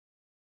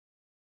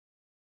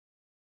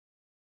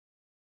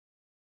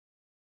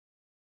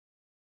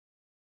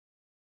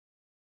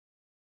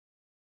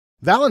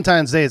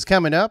Valentine's Day is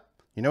coming up.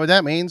 You know what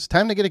that means?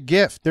 Time to get a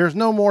gift. There's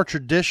no more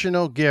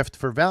traditional gift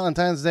for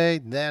Valentine's Day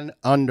than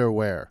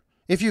underwear.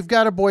 If you've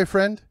got a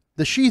boyfriend,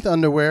 the Sheath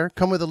Underwear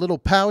come with a little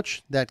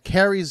pouch that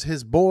carries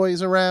his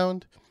boys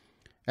around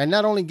and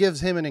not only gives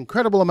him an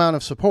incredible amount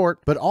of support,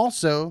 but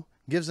also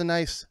gives a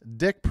nice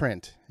dick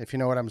print, if you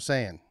know what I'm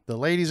saying. The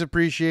ladies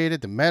appreciate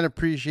it, the men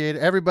appreciate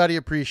it, everybody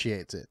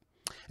appreciates it.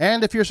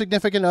 And if your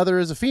significant other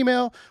is a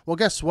female, well,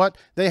 guess what?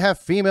 They have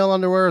female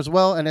underwear as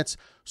well, and it's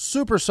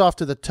super soft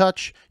to the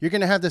touch. You're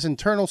going to have this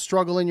internal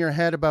struggle in your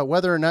head about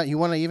whether or not you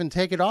want to even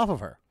take it off of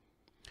her.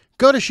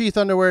 Go to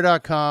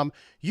sheathunderwear.com,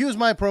 use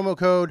my promo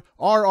code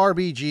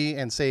RRBG,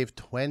 and save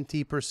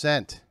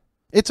 20%.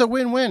 It's a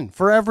win-win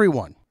for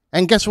everyone.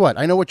 And guess what?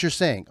 I know what you're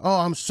saying.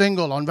 Oh, I'm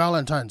single on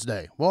Valentine's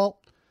Day.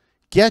 Well,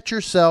 get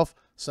yourself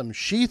some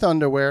Sheath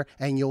Underwear,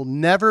 and you'll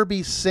never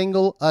be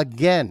single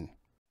again.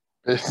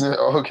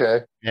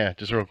 Okay. Yeah,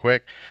 just real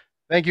quick.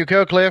 Thank you,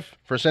 Cliff,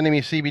 for sending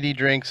me CBD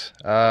drinks.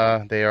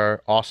 They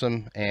are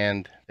awesome,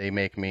 and they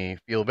make me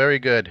feel very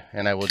good,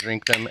 and I will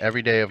drink them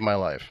every day of my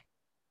life.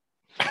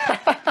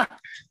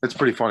 That's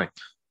pretty funny.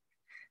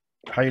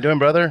 How you doing,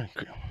 brother?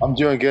 I'm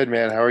doing good,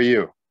 man. How are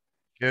you?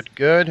 Good,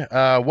 good.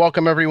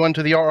 Welcome, everyone,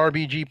 to the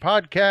RRBG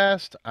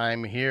podcast.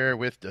 I'm here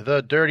with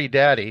the Dirty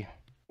Daddy.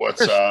 What's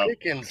Chris up?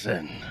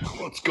 Dickinson.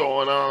 What's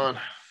going on?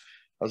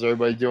 How's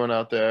everybody doing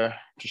out there?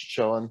 Just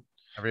chilling.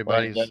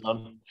 Everybody's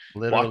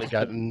literally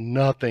got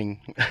nothing.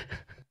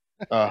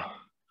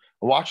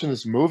 Watching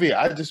this movie.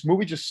 This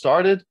movie just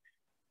started.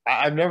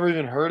 I've never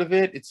even heard of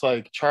it. It's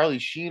like Charlie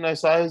Sheen. I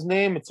saw his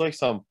name. It's like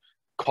some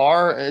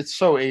car. It's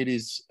so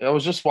 80s. I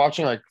was just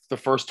watching like the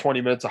first 20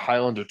 minutes of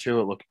Highlander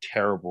 2. It looked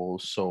terrible. It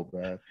was so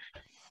bad.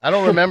 I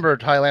don't remember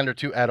Highlander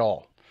 2 at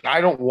all. I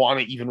don't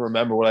want to even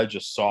remember what I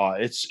just saw.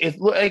 It's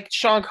like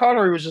Sean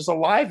Connery was just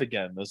alive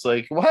again. It's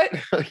like, what?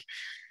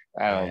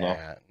 I don't know.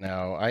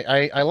 No,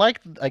 I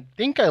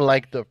think I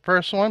liked the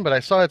first one, but I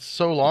saw it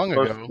so long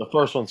ago. The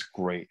first one's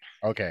great.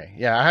 Okay.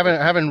 Yeah, I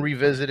haven't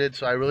revisited,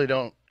 so I really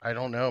don't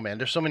know, man.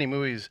 There's so many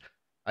movies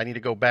I need to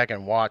go back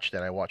and watch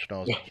that I watched when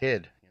I was a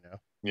kid, you know.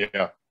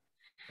 Yeah.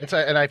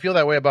 And I feel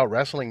that way about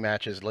wrestling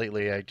matches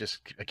lately. I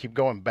keep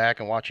going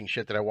back and watching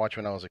shit that I watched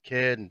when I was a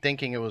kid and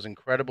thinking it was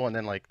incredible, and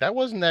then like that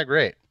wasn't that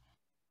great.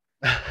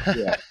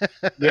 Yeah,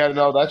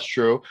 no, that's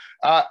true.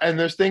 And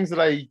there's things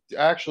that I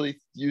actually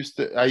used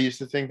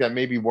to think that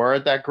maybe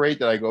weren't that great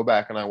that I go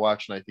back and I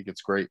watch and I think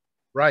it's great.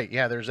 Right.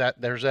 Yeah. There's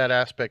that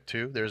aspect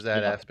too.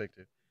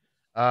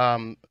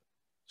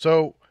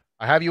 So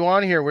I have you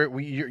on here where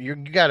you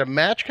got a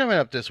match coming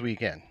up this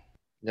weekend.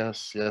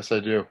 Yes, I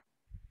do.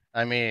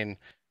 I mean,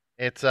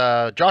 it's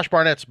Josh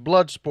Barnett's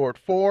Bloodsport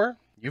 4.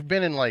 You've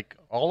been in like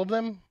all of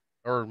them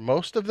or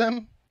most of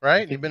them.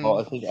 Right?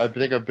 I think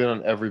I've been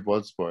on every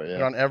Bloodsport.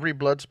 Yeah, on every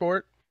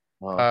Bloodsport.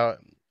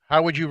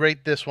 How would you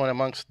rate this one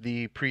amongst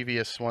the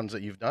previous ones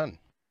that you've done?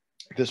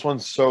 This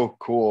one's so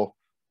cool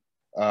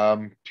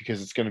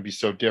because it's going to be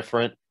so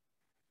different.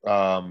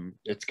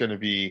 It's going to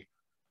be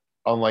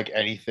unlike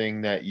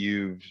anything that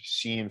you've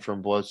seen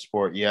from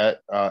Bloodsport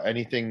yet.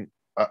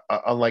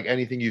 Unlike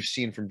anything you've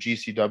seen from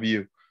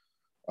GCW.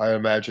 I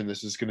imagine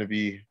this is going to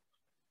be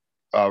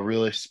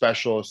really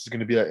special. This is going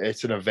to be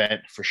it's an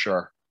event for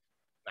sure.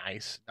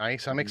 Nice.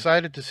 I'm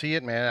excited to see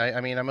it, man.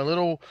 I mean, I'm a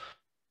little,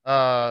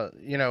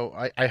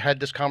 I had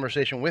this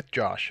conversation with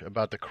Josh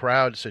about the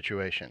crowd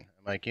situation.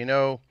 I'm like,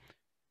 if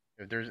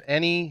there's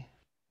any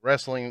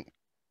wrestling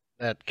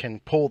that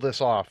can pull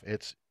this off,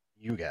 it's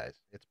you guys.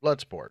 It's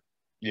Bloodsport.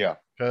 Yeah.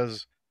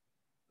 Because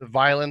the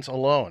violence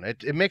alone,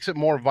 it makes it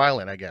more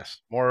violent, I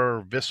guess.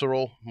 More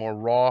visceral, more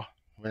raw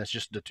when it's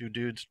just the two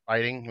dudes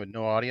fighting with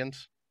no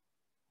audience.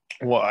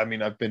 Well, I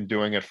mean, I've been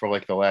doing it for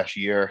like the last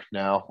year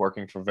now,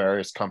 working for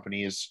various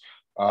companies,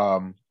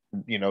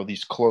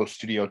 these closed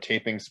studio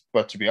tapings.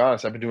 But to be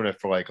honest, I've been doing it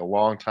for like a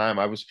long time.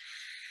 I was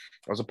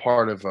a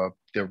part of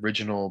the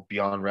original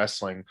Beyond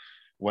Wrestling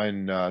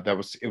when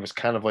it was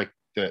kind of like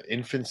the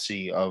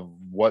infancy of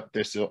what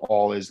this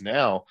all is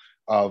now,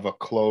 of a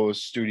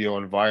closed studio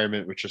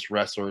environment with just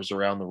wrestlers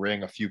around the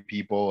ring, a few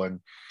people, and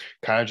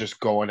kind of just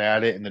going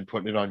at it and then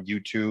putting it on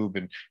YouTube,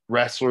 and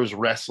wrestlers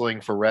wrestling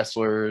for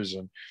wrestlers,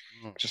 and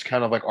just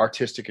kind of like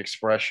artistic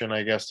expression,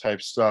 I guess,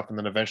 type stuff. And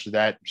then eventually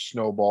that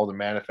snowballed and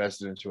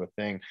manifested into a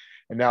thing.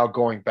 And now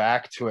going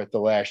back to it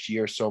the last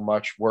year so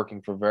much,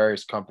 working for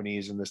various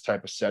companies in this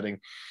type of setting,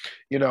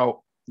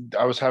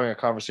 I was having a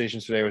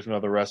conversation today with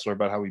another wrestler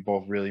about how we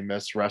both really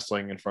miss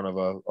wrestling in front of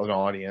an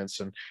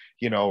audience and,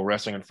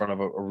 wrestling in front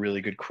of a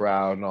really good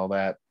crowd and all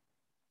that.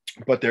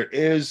 But there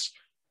is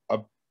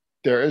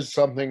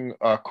something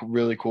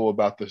really cool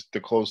about the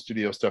closed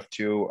studio stuff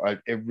too.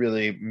 It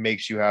really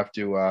makes you have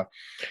to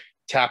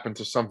tap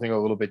into something a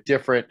little bit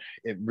different.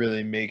 It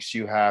really makes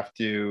you have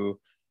to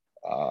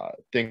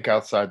think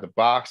outside the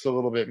box a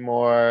little bit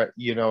more.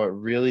 It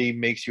really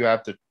makes you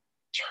have to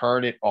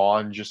turn it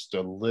on just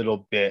a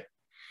little bit.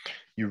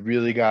 You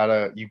really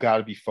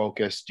gotta be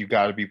focused. You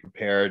gotta be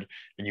prepared,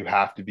 and you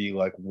have to be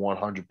like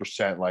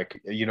 100%.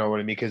 Like, you know what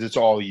I mean? Because it's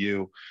all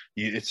you.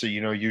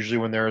 Usually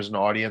when there is an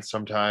audience,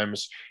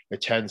 sometimes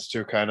it tends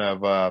to kind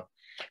of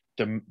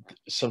the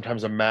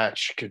sometimes a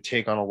match could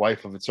take on a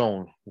life of its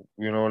own.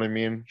 You know what I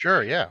mean?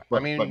 Sure, yeah. I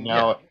But mean,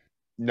 yeah,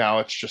 now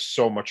it's just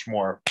so much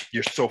more.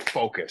 You're so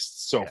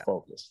focused, so yeah.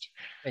 focused.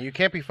 And you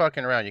can't be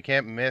fucking around. You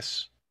can't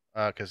miss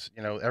because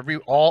you know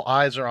all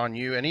eyes are on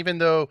you. And even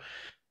though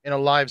in a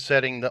live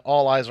setting, the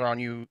all eyes are on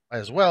you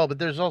as well, but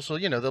there's also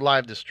the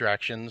live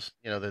distractions.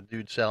 The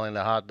dude selling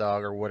the hot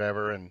dog or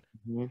whatever, and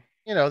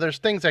Mm-hmm. there's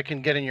things that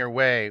can get in your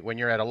way when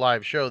you're at a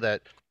live show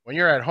that when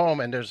you're at home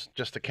and there's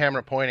just a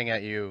camera pointing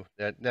at you,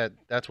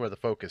 that's where the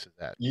focus is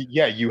at.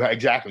 Yeah,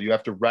 exactly. You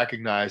have to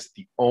recognize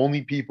the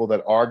only people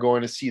that are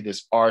going to see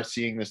this are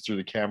seeing this through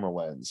the camera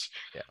lens.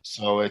 Yeah.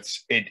 So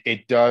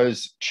it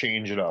does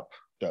change it up.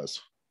 It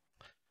does.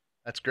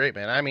 That's great,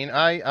 man. I mean,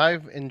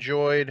 I've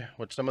enjoyed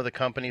what some of the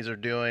companies are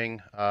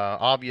doing.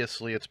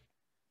 Obviously,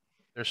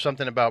 there's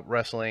something about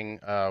wrestling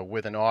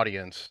with an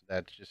audience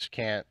that just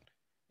can't.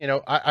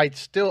 I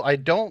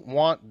don't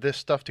want this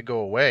stuff to go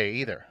away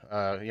either.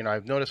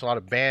 I've noticed a lot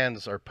of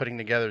bands are putting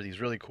together these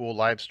really cool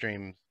live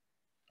streams,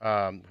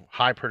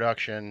 high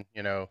production,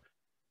 a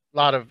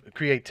lot of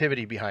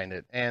creativity behind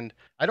it. And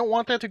I don't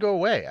want that to go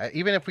away.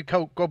 Even if we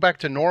go back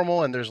to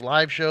normal and there's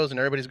live shows and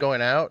everybody's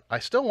going out, I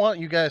still want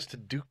you guys to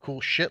do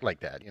cool shit like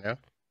that,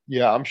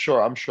 Yeah, I'm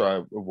sure.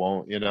 It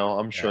won't.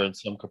 I'm sure Yeah. in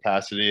some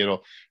capacity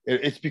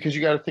it's because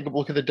you got to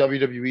look at the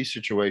WWE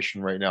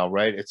situation right now,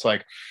 right? It's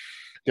like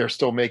they're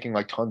still making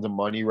like tons of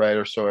money, right?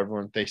 Or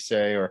so they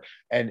say,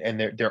 and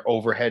their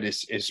overhead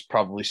is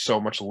probably so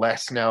much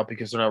less now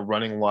because they're not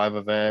running live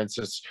events.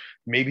 It's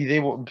maybe they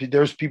will.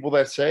 There's people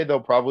that say they'll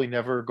probably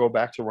never go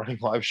back to running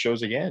live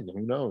shows again.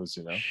 Who knows?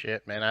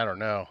 Shit, man, I don't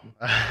know.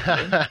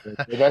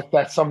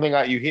 That's something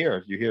that you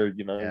hear. Yeah.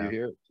 You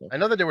hear it. So. I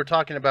know that they were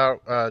talking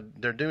about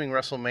they're doing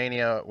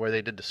WrestleMania where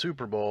they did the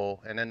Super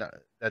Bowl, and then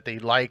that they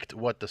liked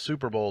what the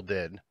Super Bowl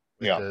did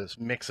with this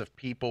mix of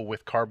people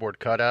with cardboard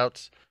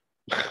cutouts.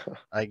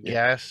 I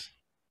guess.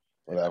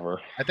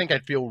 Whatever. I think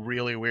I'd feel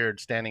really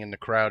weird standing in the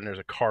crowd and there's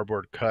a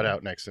cardboard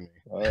cutout next to me.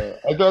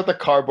 I thought the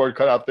cardboard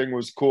cutout thing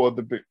was cool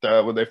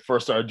when they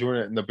first started doing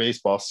it in the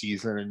baseball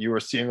season, and you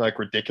were seeing like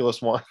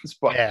ridiculous ones.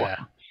 But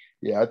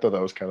yeah, I thought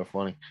that was kind of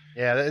funny.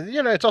 Yeah,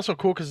 it's also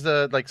cool because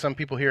like some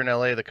people here in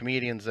LA, the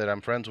comedians that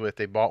I'm friends with,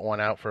 they bought one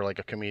out for like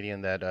a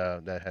comedian that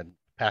had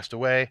passed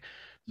away.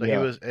 So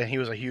he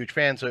was a huge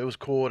fan. So it was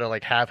cool to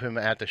like have him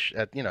at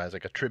as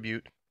like a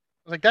tribute. I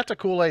was like, that's a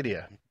cool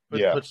idea.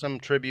 Put some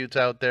tributes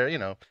out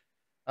there,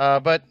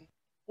 but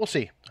we'll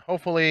see.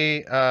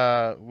 Hopefully,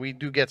 we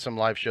do get some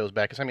live shows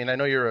back. 'Cause, I mean, I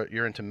know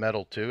you're into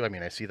metal too. I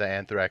mean, I see the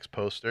Anthrax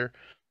poster.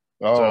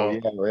 Oh,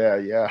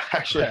 yeah.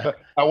 Actually,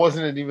 I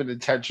wasn't even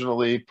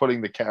intentionally putting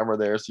the camera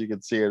there so you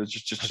could see it. It's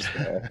just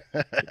yeah.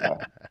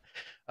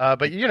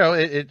 But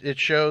it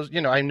shows.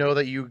 I know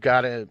that you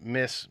gotta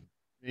miss,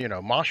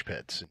 mosh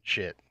pits and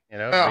shit.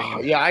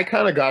 Yeah, I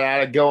kind of got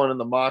out of going in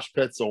the mosh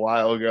pits a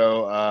while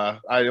ago.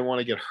 I didn't want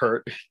to get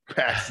hurt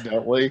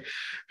accidentally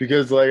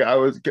because like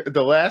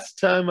the last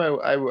time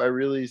I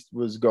really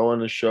was going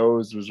to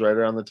shows was right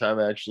around the time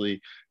I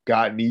actually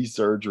got knee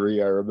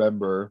surgery. I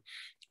remember,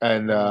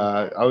 and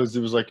it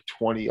was like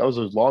it was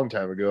a long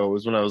time ago. It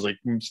was when I was like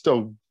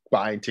still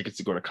buying tickets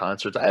to go to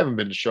concerts. I haven't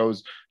been to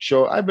shows.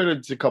 I've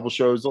been to a couple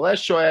shows. The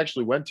last show I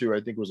actually went to,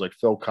 I think, was like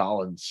Phil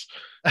Collins.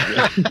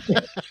 Yeah.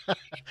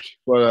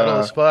 But metal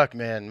as fuck,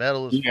 man.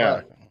 Metal as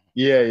fuck.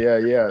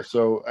 Yeah.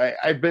 So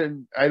I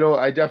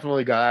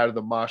definitely got out of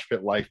the mosh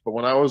pit life. But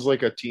when I was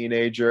like a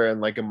teenager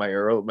and like in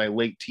my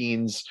late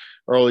teens,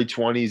 early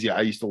 20s, I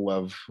used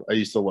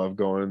to love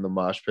going in the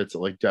mosh pits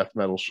at like death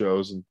metal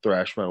shows and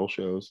thrash metal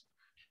shows.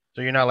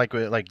 So you're not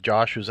like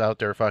Josh, who's out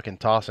there fucking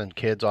tossing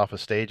kids off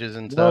of stages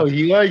and No, stuff?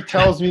 he like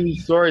tells me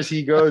these stories.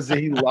 He goes,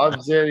 he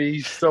loves it.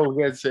 He still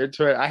gets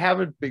into it. I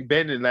haven't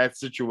been in that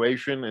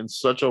situation in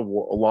such a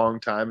long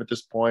time at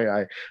this point.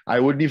 I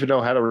wouldn't even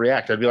know how to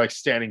react. I'd be like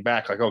standing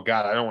back, like, oh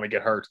God, I don't want to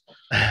get hurt.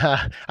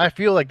 I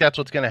feel like that's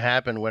what's going to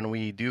happen when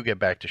we do get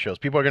back to shows.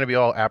 People are going to be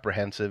all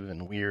apprehensive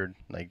and weird.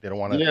 Like they don't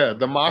want to. Yeah,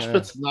 the mosh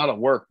pit's not a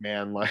work,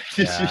 man. Like,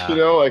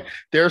 like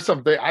there's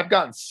something I've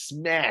gotten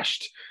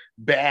smashed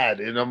bad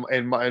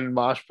in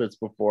mosh pits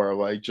before,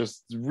 like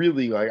just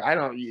really like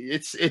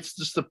it's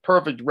just the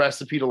perfect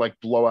recipe to like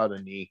blow out a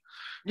knee.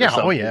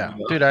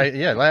 Dude,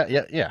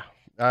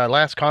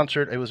 last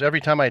concert, it was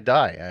Every Time I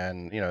Die,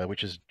 and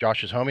which is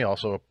Josh's homie,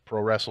 also a pro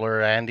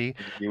wrestler, Andy.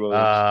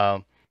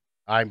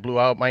 I blew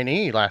out my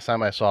knee last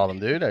time I saw them,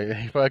 dude.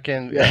 I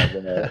fucking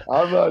man.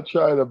 I'm not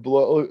trying to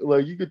blow.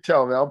 Like you could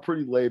tell, man, I'm a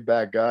pretty laid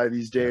back guy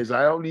these days.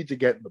 I don't need to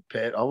get in the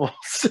pit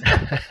almost.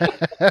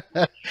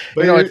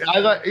 But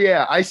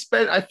I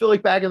feel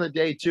like back in the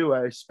day too,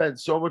 I spent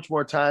so much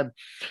more time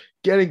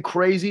getting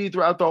crazy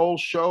throughout the whole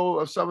show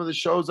of some of the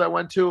shows I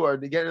went to, or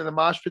to get in the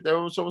mosh pit.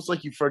 It's almost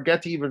like you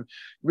forget to even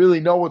really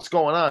know what's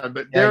going on.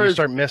 But you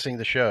start missing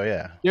the show.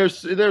 Yeah,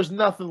 there's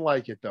nothing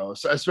like it though.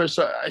 So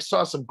especially I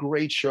saw some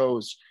great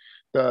shows.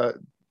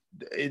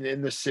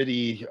 in the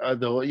city,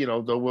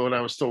 the when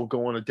I was still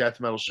going to death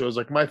metal shows,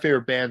 like my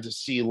favorite band to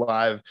see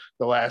live,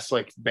 the last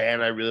like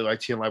band I really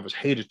liked seeing live was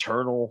Hate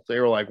Eternal. They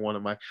were like one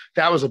of my,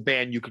 that was a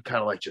band you could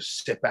kind of like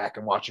just sit back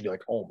and watch and be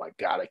like, oh my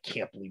God, I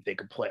can't believe they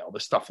could play all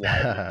this stuff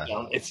live.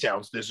 It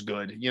sounds this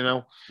good, you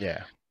know?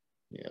 Yeah.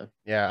 Yeah.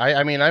 Yeah,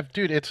 I mean,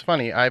 dude, it's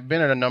funny. I've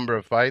been in a number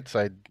of fights.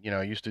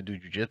 Used to do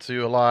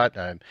jujitsu a lot.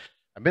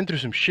 I've been through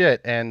some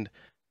shit, and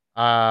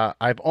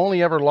I've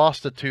only ever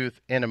lost a tooth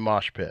in a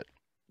mosh pit.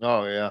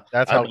 Oh yeah.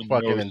 That's I had how my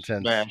fucking nose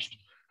intense. smashed.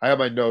 I had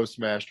my nose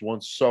smashed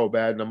once so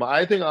bad. And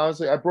I think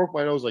honestly, I broke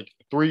my nose like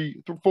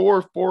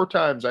four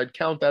times. I'd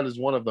count that as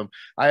one of them.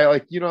 I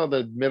like,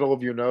 the middle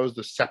of your nose,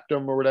 the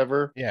septum or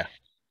whatever. Yeah.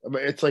 I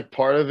mean, it's like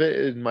part of it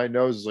in my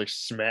nose is like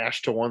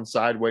smashed to one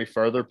side way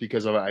further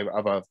because of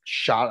a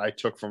shot I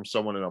took from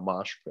someone in a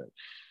mosh pit.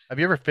 Have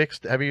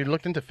you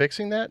looked into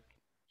fixing that?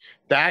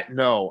 That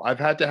no, I've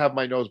had to have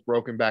my nose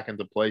broken back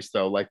into place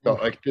though. Oof.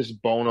 Like this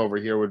bone over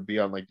here would be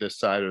on like this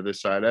side or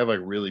this side. I have like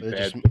really They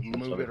bad just pictures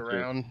move of it it too.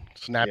 around,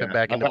 snap it Yeah,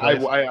 back into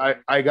place.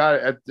 I got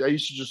it. I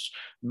used to just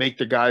make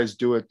the guys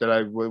do it.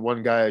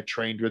 One guy I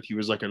trained with, he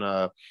was like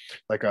a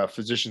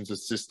physician's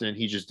assistant.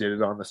 He just did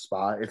it on the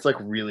spot. It's like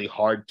really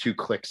hard, 2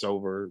 clicks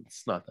over.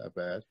 It's not that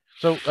bad.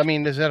 So, I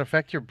mean, does that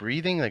affect your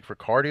breathing, like for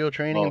cardio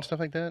training and Oh, stuff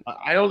like that?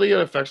 I don't think it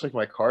affects like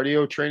my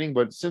cardio training,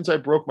 but since I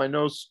broke my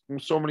nose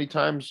so many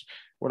times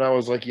when I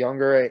was like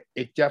younger,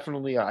 it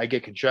definitely I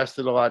get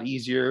congested a lot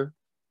easier.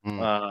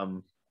 Mm.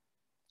 Um,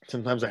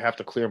 Sometimes I have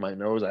to clear my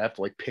nose. I have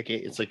to like pick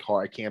it. It's like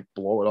hard. I can't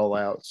blow it all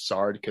out. It's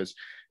hard because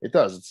it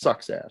does. It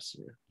sucks ass.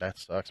 Yeah. That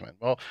sucks, man.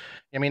 Well,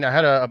 I mean, I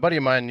had a buddy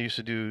of mine used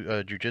to do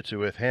jujitsu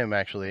with him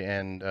actually,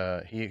 and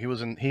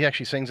he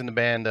actually sings in the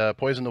band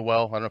Poison the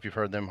Well. I don't know if you've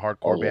heard them, Oh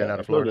hardcore band yeah, out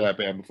of I've heard of Florida. that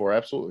band before.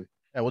 Absolutely.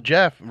 Yeah, well,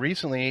 Jeff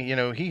recently,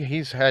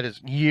 he's had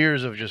his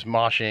years of just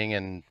moshing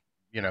and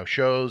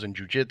shows and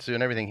jujitsu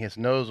and everything. His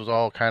nose was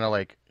all kind of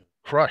like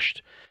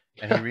crushed,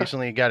 and he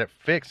recently got it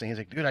fixed. And he's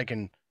like, dude, I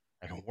can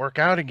work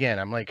out again.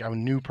 I'm like, I'm a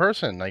new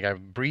person. Like I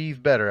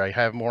breathe better. I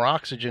have more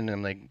oxygen.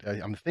 I'm like,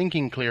 I'm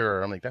thinking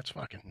clearer. I'm like, that's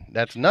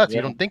nuts. You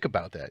Yeah. don't think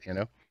about that, you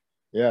know?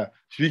 Yeah.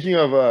 Speaking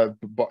of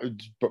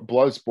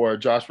Bloodsport,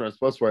 Josh Brandt's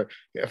Bloodsport,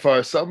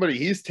 if somebody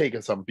he's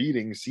taken some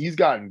beatings, he's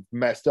gotten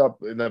messed up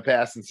in the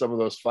past in some of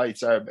those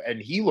fights, and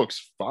he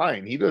looks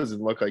fine. He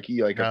doesn't look like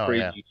he like a Oh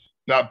yeah. crazy,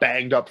 not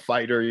banged up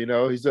fighter.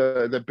 He's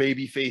the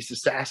baby face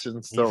assassin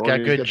He's still. got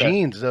He's good got that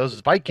genes, those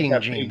Viking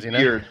that genes, big you know?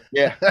 beard.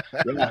 Yeah.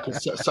 Yeah.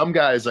 'Cause some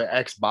guys like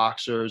ex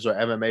boxers or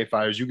MMA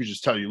fighters, you could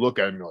just tell you look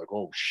at them, you're like,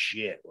 oh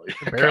shit.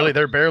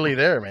 They're barely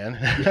there, man.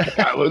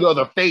 No,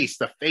 the face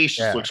just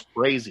Yeah. looks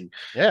crazy.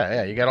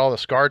 Yeah. You got all the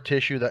scar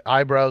tissue, the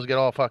eyebrows get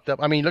all fucked up.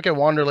 I mean, look at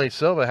Wanderlei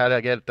Silva had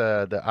to get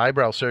the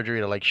eyebrow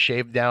surgery to like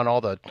shave down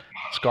all the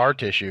scar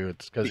tissue.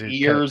 It's because The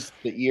he kind ears,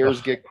 the of.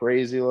 ears get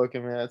crazy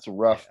looking, man. It's a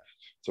rough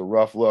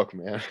look,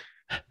 man.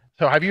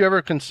 So have you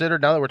ever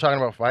considered, now that we're talking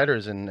about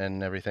fighters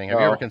and everything, have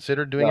you ever No,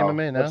 considered doing no,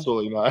 MMA now?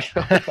 absolutely not.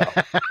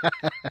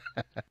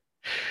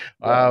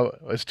 No.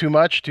 It's too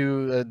much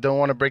to don't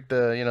want to break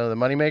the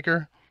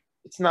moneymaker.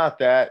 It's not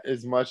that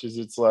as much as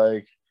it's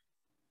like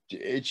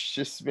it's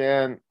just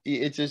man,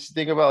 it's just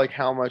think about like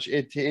how much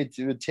it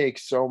would take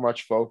so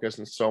much focus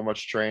and so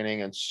much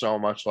training and so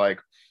much like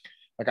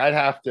I'd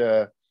have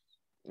to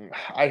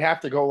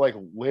go like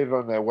live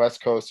on the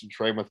West Coast and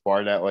train with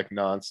Barnett like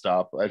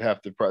nonstop.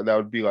 That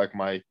would be like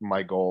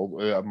my goal,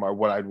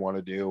 what I'd want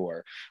to do,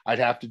 or I'd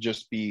have to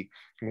just be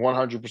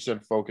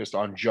 100% focused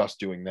on just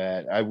doing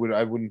that. I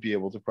wouldn't be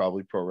able to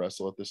probably pro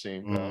wrestle at the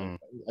same time.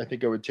 Mm, I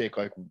think it would take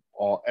like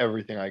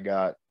everything I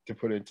got to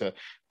put into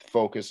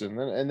focus, and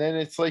then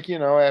it's like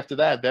after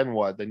that, then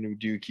what? Then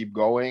do you keep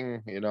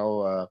going?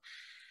 I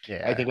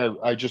yeah. think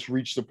I just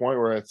reached the point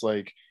where it's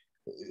like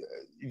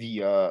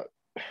the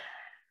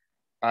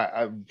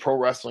pro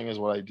wrestling is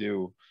what I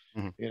do.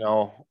 Mhm.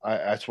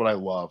 That's what I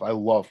love. I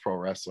love pro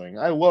wrestling.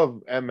 I love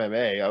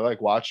MMA. I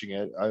like watching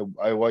it.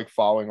 I like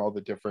following all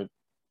the different,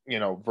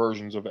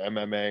 versions of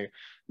MMA.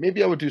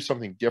 Maybe I would do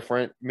something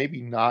different.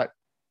 Maybe not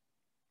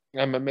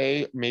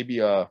MMA. Maybe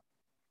a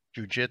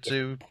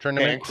Jiu-jitsu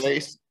tournaments,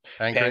 pancrase,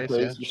 pancrase, yeah.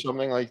 pancrase or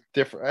something like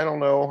different. I don't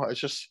know. It's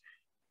just,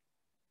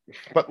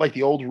 but like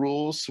the old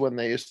rules when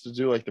they used to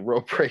do like the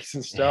rope breaks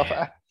and stuff.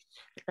 Yeah.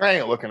 I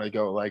ain't looking to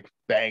go like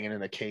banging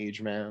in a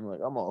cage, man. Like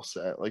I'm all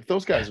set. Like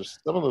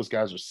some of those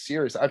guys are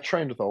serious. I've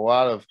trained with a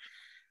lot of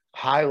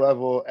high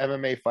level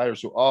MMA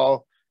fighters who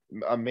all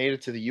made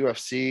it to the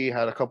UFC,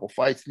 had a couple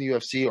fights in the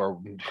UFC, or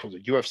was a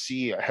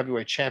UFC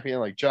heavyweight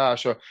champion like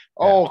Josh, or Yeah.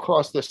 all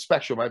across the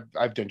spectrum.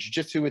 I've done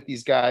jiu-jitsu with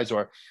these guys,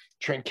 or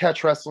trained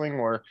catch wrestling,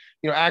 or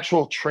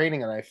actual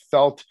training, and I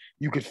felt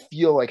you could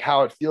feel like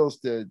how it feels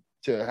to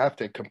have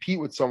to compete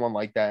with someone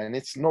like that, and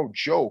it's no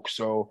joke.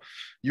 So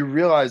you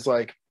realize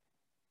like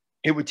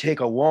it would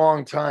take a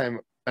long time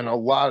and a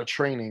lot of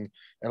training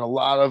and a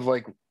lot of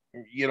like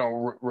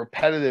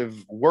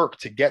repetitive work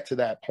to get to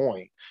that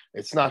point.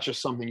 It's not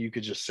just something you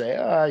could just say,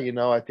 I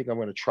think I'm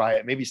going to try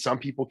it. Maybe some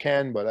people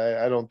can, but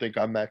I don't think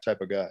I'm that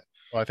type of guy.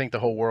 Well, I think the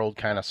whole world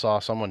kind of saw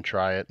someone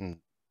try it and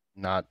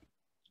not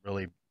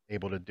really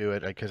able to do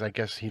it because I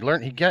guess he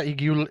learned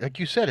you like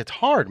you said, it's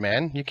hard,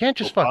 man. You can't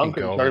just fucking Punk? Are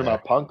you go over talking there.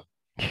 about Punk?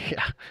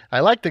 Yeah, I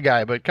like the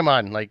guy, but come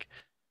on, like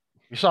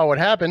you saw what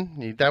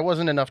happened. That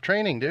wasn't enough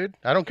training, dude.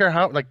 I don't care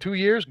how, like 2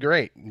 years,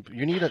 great.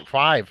 You need it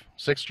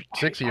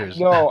 6 years.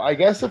 No, I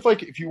guess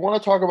if you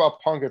want to talk about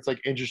Punk, it's like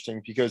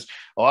interesting because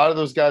a lot of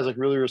those guys like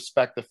really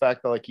respect the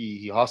fact that like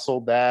he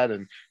hustled that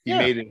and he Yeah.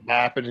 made it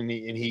happen and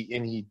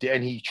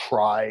he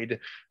tried.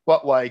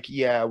 But like,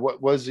 yeah,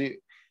 what was it?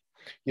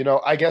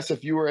 I guess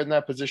if you were in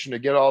that position to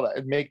get all that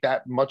and make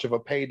that much of a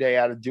payday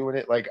out of doing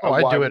it, like Oh,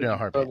 I'd why do it would in a you?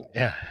 heartbeat.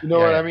 Yeah. You know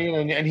Yeah, what yeah. I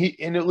mean?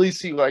 And at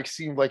least he like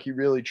seemed like he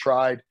really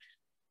tried,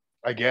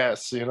 I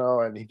guess, but he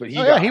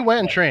Oh yeah, he got. went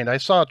and trained. I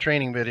saw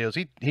training videos.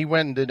 He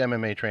went and did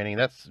MMA training.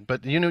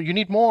 But you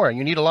need more.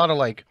 You need a lot of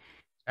like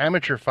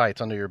amateur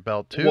fights under your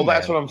belt too, Well,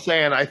 that's man. what I'm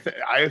saying.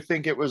 I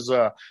think it was.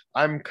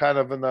 I'm kind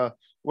of in the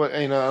what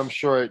I'm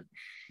sure.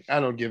 I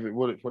don't give it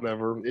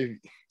whatever.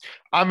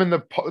 I'm in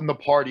the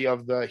party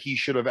of the he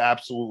should have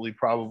absolutely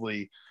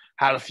probably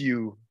had a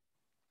few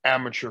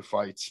amateur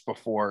fights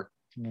before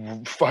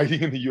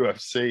fighting in the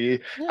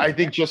UFC. I Yeah.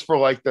 think just for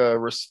like the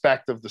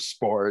respect of the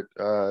sport,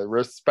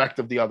 respect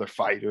of the other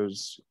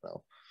fighters.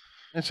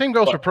 And same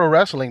goes for But pro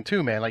wrestling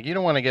too, man. Like you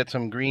don't want to get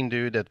some green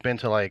dude that's been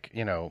to like,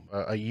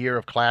 a year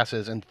of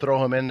classes and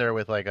throw him in there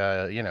with like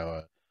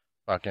a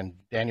fucking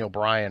Daniel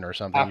Bryan or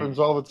something. happens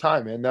all the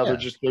time, man. Now Yeah.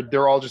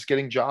 they're all just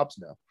getting jobs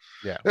now.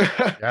 Yeah.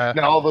 Yeah.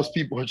 Now all those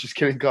people are just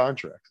getting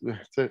contracts.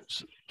 That's it.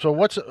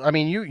 So I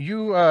mean,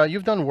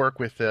 you've done work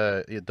with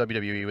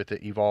WWE with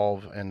the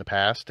Evolve in the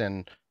past,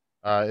 and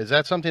is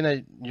that something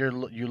that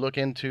you look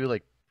into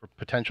like for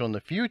potential in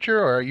the future,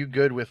 or are you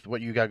good with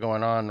what you got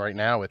going on right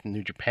now with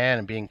New Japan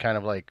and being kind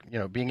of like,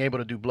 being able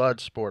to do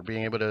Bloodsport,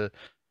 being able to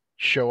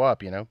show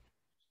up,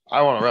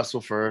 I want to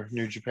wrestle for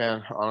New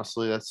Japan.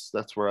 Honestly,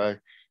 that's where I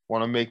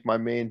want to make my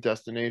main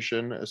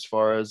destination as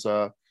far as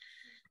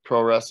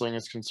pro wrestling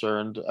is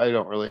concerned. I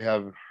don't really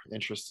have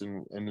interest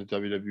in the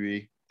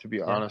WWE, to be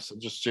Yeah. honest. I'm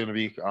just gonna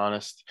be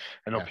honest.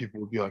 I know Yeah.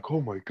 people would be like, "Oh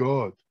my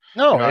god,"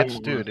 No, I it's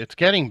don't want dude, it's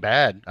getting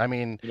bad. I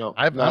mean,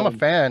 I'm a not.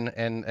 fan,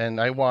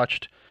 and I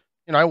watched,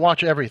 I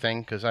watch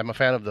everything because I'm a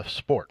fan of the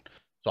sport.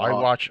 So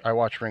Uh, I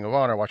watch Ring of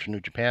Honor, I watch New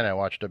Japan, I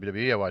watch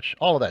WWE, I watch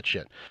all of that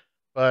shit.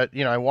 But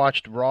I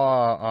watched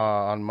Raw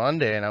on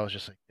Monday, and I was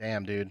just like,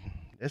 damn, dude,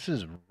 this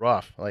is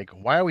rough. Like,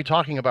 why are we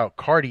talking about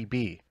Cardi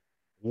B?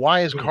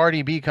 Why is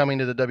Cardi B coming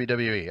to the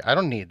WWE? I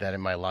don't need that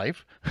in my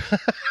life.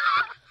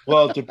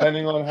 well,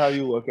 depending on how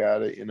you look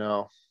at it,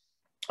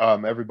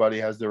 everybody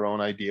has their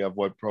own idea of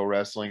what pro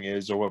wrestling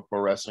is or what pro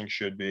wrestling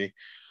should be.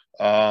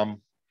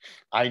 Um,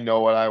 I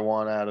know what I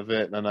want out of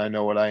it, and I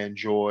know what I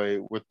enjoy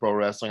with pro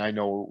wrestling. I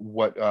know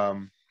what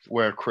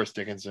where Chris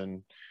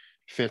Dickinson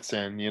fits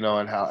in,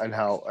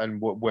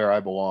 where I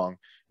belong.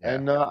 Yeah.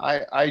 And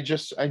I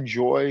just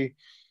enjoy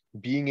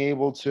being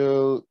able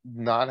to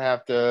not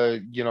have to,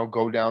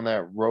 go down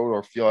that road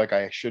or feel like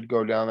I should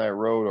go down that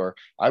road, or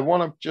I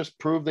want to just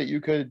prove that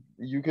you could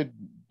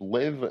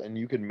live and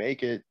you could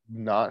make it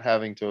not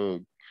having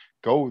to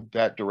go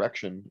that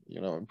direction,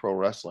 in pro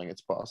wrestling.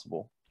 It's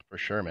possible. For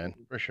sure, man.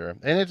 For sure.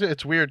 And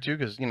it's weird too,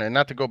 because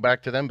not to go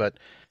back to them, but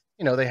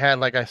they had,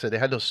 like I said, they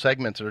had those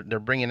segments. They're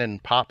bringing in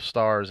pop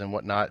stars and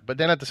whatnot. But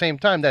then at the same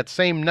time, that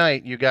same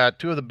night, you got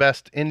two of the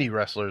best indie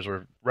wrestlers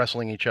were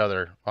wrestling each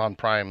other on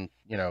Prime.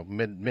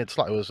 Mid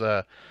slot. It was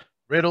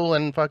Riddle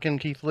and fucking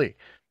Keith Lee.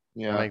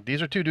 I'm Yeah. like,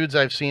 these are two dudes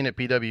I've seen at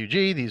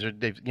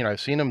PWG. I've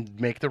seen them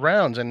make the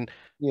rounds, and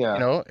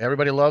Yeah.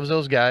 everybody loves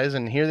those guys,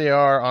 and here they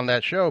are on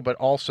that show. But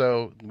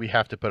also, we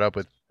have to put up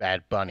with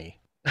Bad Bunny.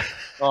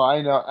 Oh,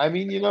 I know. I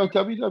mean,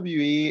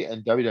 WWE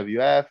and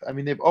WWF, I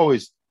mean, they've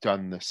always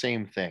done the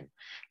same thing,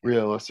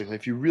 realistically.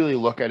 If you really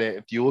look at it,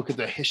 if you look at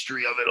the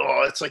history of it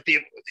all, it's like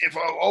they've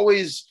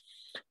always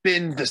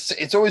been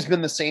it's always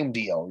been the same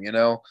deal.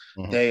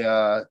 Mhm. They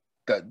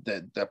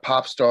the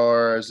pop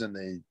stars and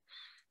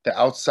the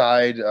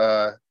outside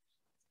Yeah,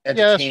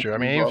 that's true. I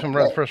entertainment mean, even from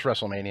world. first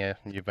WrestleMania,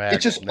 you've It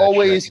had just that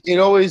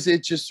shit.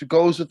 it just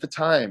goes with the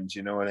times,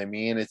 you know what I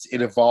mean? It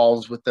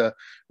evolves with the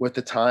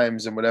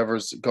times and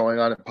whatever's going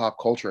on in pop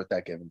culture at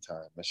that given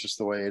time. That's just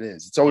the way it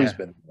is. It's always Yeah.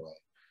 been that way.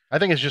 I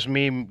think it's just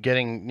me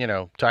getting,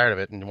 tired of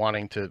it and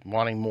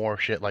wanting more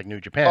shit like New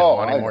Japan, Oh,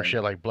 wanting I more know.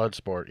 shit like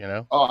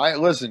Bloodsport. Oh, I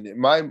listen,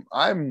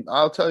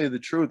 I'll tell you the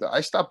truth.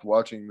 I stopped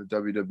watching the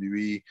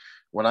WWE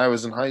when I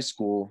was in high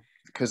school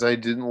because I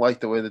didn't like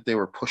the way that they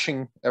were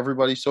pushing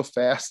everybody so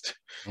fast.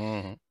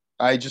 Hmm.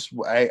 I just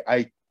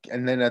I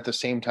and then at the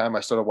same time I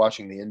started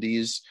watching the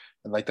indies,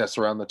 and like that's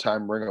around the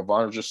time Ring of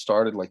Honor just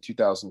started, like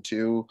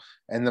 2002.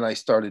 And then I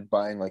started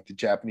buying like the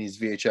Japanese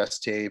VHS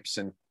tapes,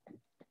 and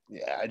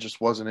yeah, I just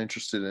wasn't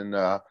interested in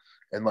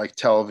like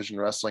television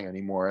wrestling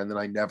anymore. And then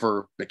I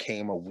never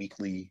became a week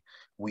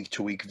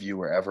to week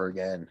viewer ever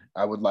again.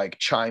 I would like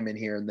chime in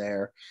here and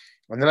there.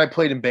 And then I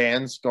played in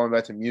bands, going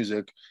back to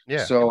music.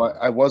 Yeah. So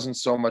I wasn't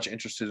so much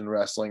interested in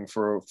wrestling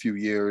for a few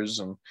years,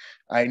 and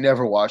I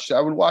never watched it.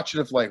 I would watch it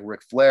if like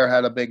Ric Flair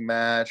had a big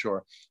match,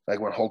 or like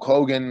when Hulk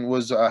Hogan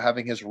was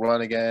having his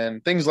run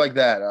again, things like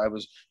that. I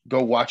was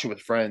go watch it with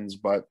friends,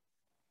 but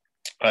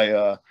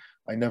I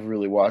I never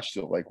really watched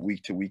it like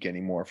week to week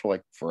anymore for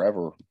like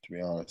forever, to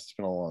be honest. It's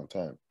been a long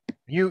time.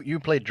 You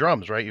played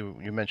drums, right? You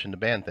mentioned the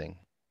band thing.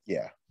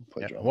 Yeah,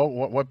 play Yeah.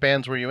 drums. What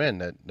bands were you in?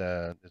 That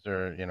is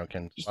there,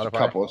 can Just a Spotify?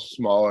 couple of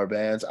smaller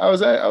bands. I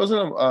was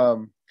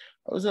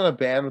in a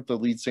band with the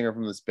lead singer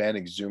from this band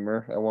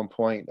Exumer at one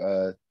point.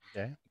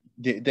 Okay.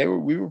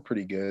 We were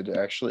pretty good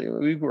actually.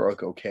 We were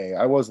like okay.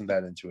 I wasn't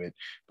that into it,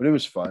 but it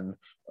was fun.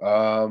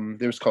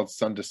 It was called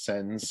Sun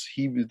Descends.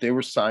 They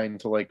were signed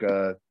to like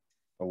a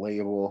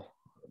label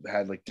that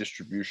had like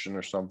distribution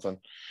or something.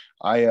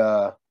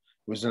 I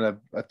was in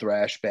a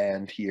thrash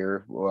band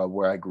here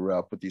where I grew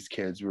up with these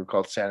kids. We were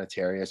called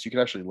Sanitarius. You can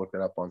actually look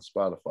it up on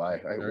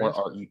Spotify.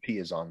 Our EP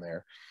is on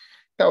there.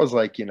 That was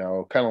like, kind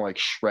of like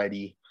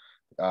shreddy,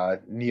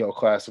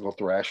 neoclassical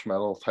thrash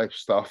metal type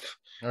stuff.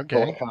 But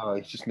Okay. like kind of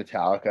like just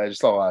Metallica. I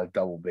just saw a lot of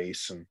double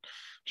bass and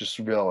just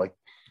real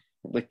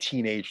like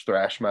teenage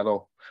thrash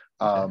metal.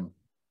 Okay. Um,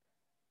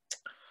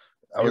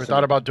 I You ever was in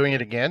thought a about doing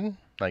it again?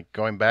 Like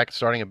going back,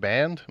 starting a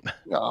band?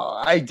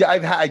 I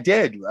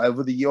did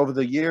over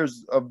the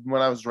years of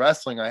when I was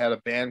wrestling. I had a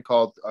band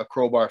called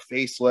Crowbar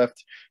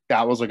Facelift.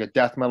 That was like a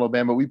death metal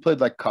band, but we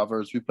played like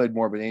covers. We played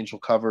Morbid Angel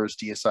covers,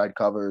 Deicide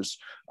covers.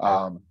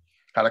 Okay.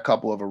 Had a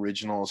couple of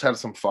originals. Had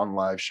some fun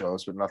live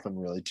shows, but nothing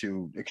really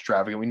too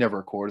extravagant. We never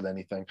recorded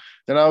anything.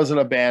 Then I was in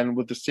a band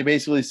with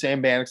basically the same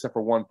band except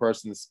for one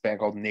person. This band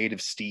called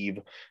Native Steve.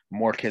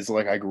 More kids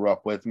like I grew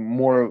up with. A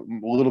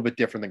little bit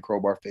different than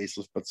Crowbar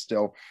Facelift, but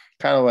still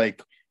kind of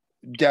like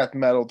death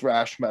metal,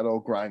 thrash metal,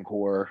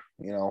 grindcore,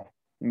 a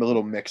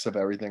little mix of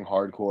everything,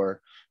 hardcore.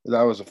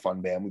 That was a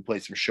fun band. We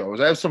played some shows.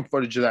 I have some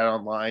footage of that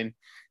online.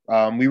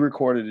 We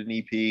recorded an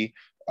EP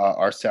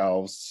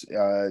ourselves.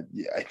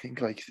 I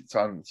think like it's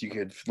on. You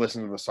could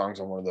listen to the songs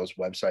on one of those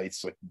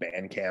websites like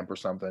Bandcamp or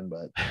something.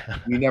 But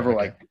we never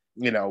Okay. like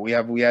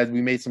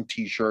we made some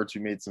T-shirts.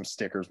 We made some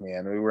stickers.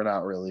 Man, we were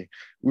not really.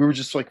 We were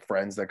just like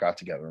friends that got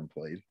together and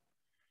played.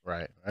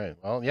 Right, right.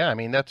 Well, yeah, I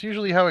mean, that's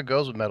usually how it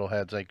goes with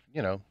metalheads. Like,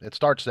 it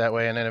starts that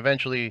way, and then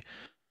eventually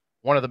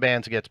one of the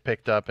bands gets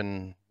picked up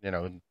and,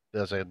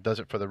 does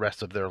it for the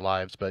rest of their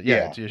lives. But yeah,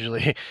 Yeah, it's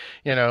usually,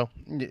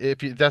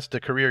 if that's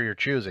the career you're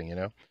choosing.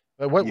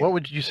 But what yeah.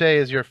 would you say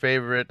is your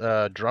favorite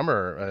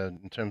drummer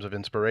in terms of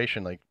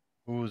inspiration? Like,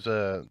 who's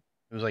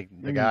like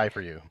the Mm. guy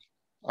for you?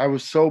 I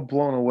was so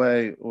blown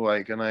away,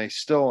 like, and I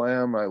still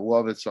am. I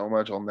love it so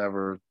much. I'll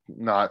never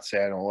not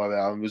say I don't love it.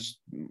 It was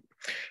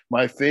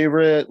my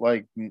favorite,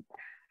 like,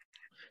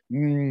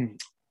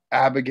 mm,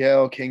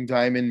 Abigail, King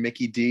Diamond,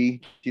 Mickey D.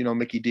 Do you know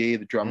Mickey D,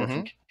 the drummer from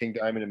Mm-hmm. King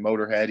Diamond and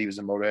Motorhead? He was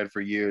in Motorhead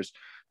for years.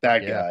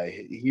 That Yeah.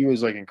 guy, he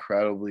was like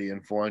incredibly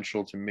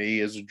influential to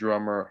me as a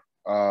drummer.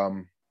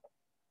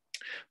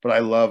 But I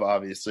love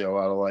obviously a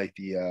lot of like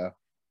the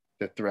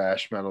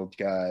thrash metal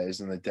guys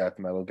and the death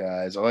metal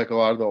guys. I like a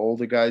lot of the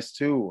older guys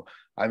too.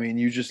 I mean,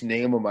 you just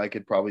name them, I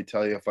could probably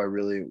tell you if I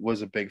really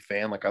was a big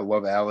fan. Like I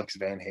love Alex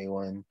Van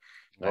Halen.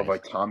 I love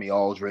Nice. like Tommy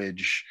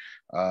Aldridge.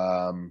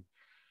 Um,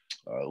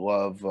 I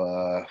love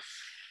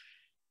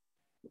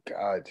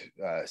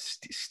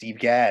Steve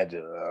Gadd.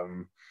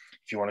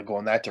 If you want to go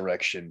in that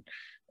direction,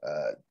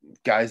 uh,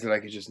 guys that I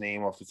could just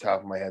name off the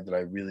top of my head that I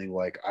really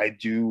like. I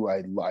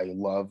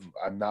love.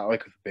 I'm not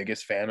like the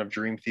biggest fan of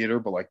Dream Theater,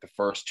 but like the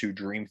first two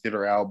Dream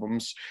Theater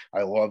albums,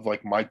 I love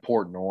like Mike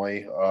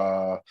Portnoy.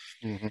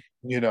 Mm-hmm.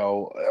 You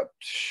know, uh,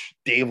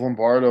 Dave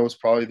Lombardo is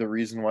probably the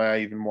reason why I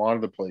even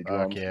wanted to play Fuck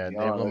drums. To yeah, be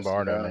Dave honest,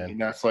 Lombardo, yeah, I man. mean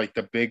that's like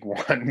the big one,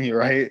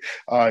 right?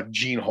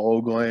 Gene Hoglan,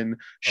 Hogan's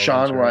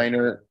Sean great.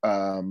 Reiner.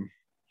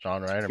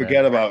 Sean Ryder, man.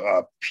 Forget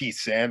about Pete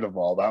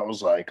Sandoval. That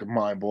was like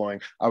mind blowing.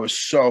 I was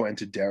so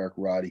into Derek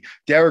Roddy.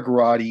 Derek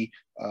Roddy,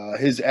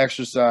 his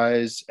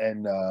exercise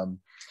and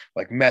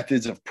like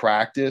methods of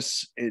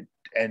practice,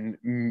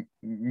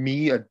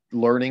 me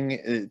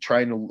learning,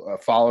 trying to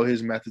follow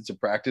his methods of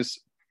practice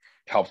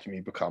helped me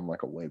become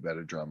like a way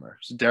better drummer.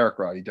 So Derek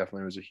Roddy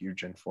definitely was a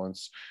huge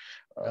influence.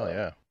 Hell Uh,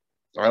 yeah.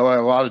 I like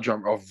a lot of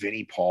drum. Oh,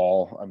 Vinnie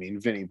Paul. I mean,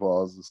 Vinnie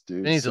Paul is this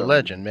dude. Vinny's a So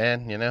legend,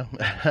 man.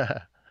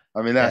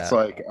 I mean, that's Yeah.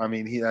 like, I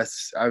mean,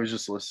 I was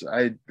just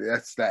listening.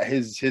 That's that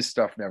his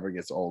stuff never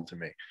gets old to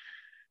me.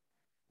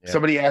 Yeah.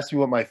 Somebody asked me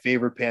what my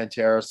favorite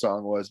Pantera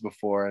song was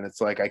before, and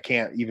it's like, I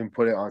can't even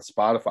put it on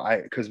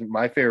Spotify because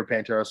my favorite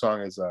Pantera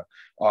song is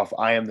off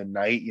I Am the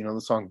Night. You know,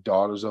 the song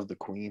Daughters of the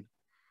Queen.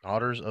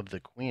 Daughters of the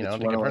Queen. I It's don't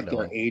think one I've of heard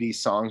like that their one. 80s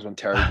songs when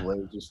Terry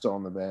Blaze was still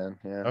in the band.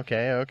 Yeah.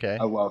 Okay, I okay.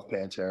 love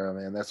Pantera,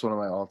 man. That's one of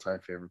my all-time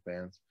favorite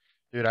bands.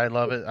 Dude, I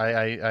love it.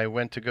 I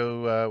went to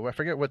go I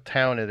forget what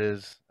town it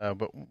is,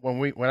 but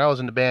when I was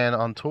in the band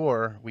on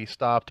tour, we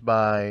stopped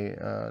by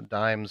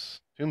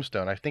Dime's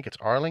Tombstone. I think it's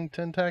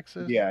Arlington,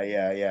 Texas. Yeah,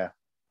 yeah, yeah.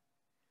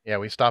 Yeah,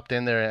 we stopped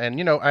in there, and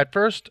at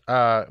first,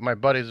 my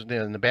buddies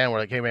in the band were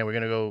like, "Hey, man, we're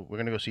gonna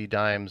go see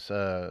Dime's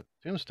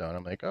Tombstone."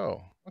 I'm like,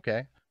 "Oh,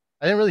 okay."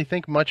 I didn't really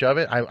think much of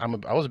it. I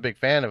was a big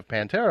fan of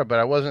Pantera, but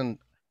I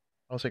wasn't.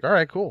 I was like, "All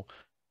right, cool,"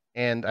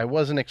 and I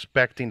wasn't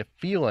expecting to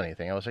feel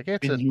anything. I was like,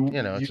 "It's And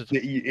a, it's just."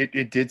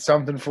 it did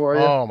something for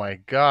you. Oh my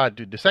God,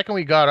 dude! The second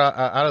we got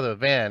out of the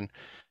van,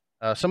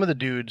 some of the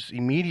dudes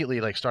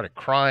immediately like started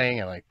crying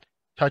and like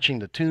touching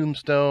the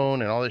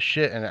tombstone and all this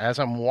shit. And as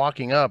I'm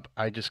walking up,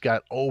 I just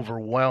got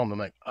overwhelmed. I'm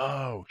like,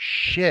 oh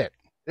shit,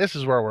 this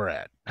is where we're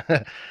at.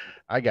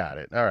 I got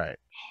it. All right.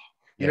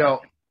 You Yeah.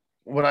 know,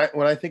 when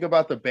I think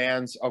about the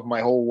bands of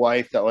my whole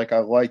life that like I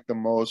like the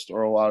most,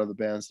 or a lot of the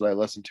bands that I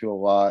listen to a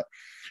lot,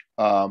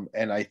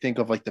 and I think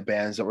of like the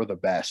bands that were the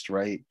best,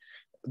 right?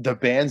 The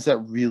bands that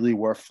really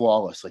were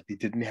flawless, like they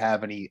didn't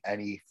have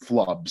any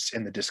flubs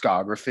in the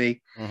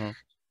discography. Hmm.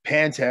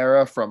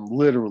 Pantera, from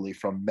literally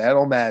from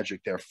Metal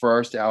Magic, their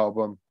first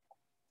album,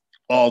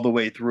 all the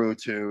way through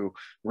to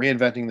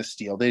Reinventing the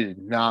Steel, they did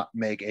not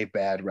make a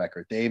bad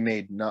record. They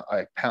made not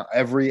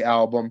every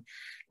album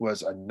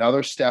was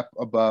another step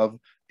above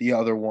the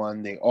other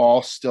one. They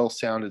all still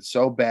sounded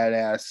so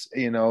badass,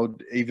 you know,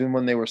 even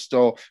when they were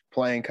still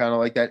playing kind of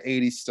like that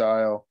 80s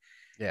style.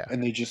 Yeah.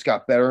 And they just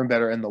got better and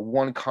better. And the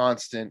one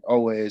constant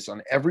always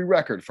on every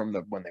record from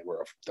the when they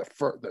were the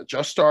first that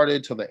just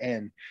started till the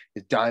end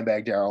is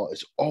Dimebag Darrell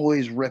is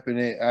always ripping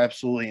it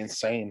absolutely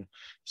insane.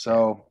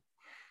 So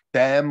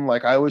them,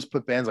 like I always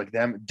put bands like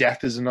them.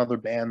 Death is another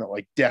band that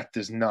like Death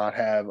does not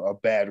have a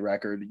bad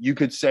record. You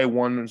could say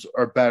ones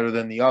are better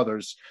than the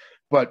others,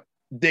 but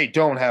they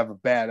don't have a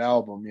bad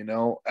album, you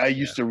know. I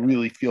used to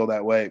really feel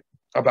that way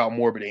about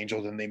Morbid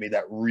Angel, and they made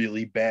that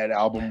really bad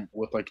album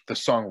with like the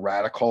song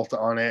Radicult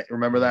on it.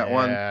 Remember that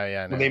one? Yeah.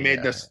 Yeah. When No, they made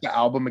yeah. this the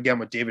album again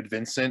with David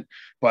Vincent.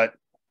 But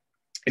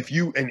if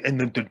you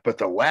but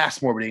the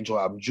last Morbid Angel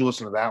album, did you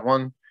listen to that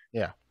one?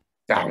 Yeah.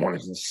 That one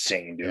is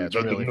insane, Yeah. dude. It's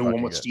The really new one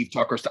fucking with good. Steve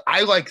Tucker.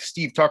 I like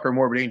Steve Tucker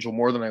Morbid Angel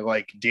more than I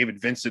like David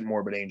Vincent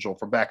Morbid Angel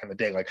from back in the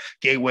day, like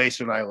Gateway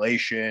to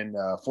Annihilation,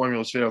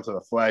 Formulas Fatal to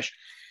the Flesh.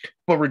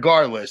 But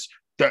regardless,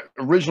 the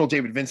original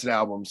David Vincent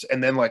albums,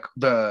 and then like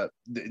the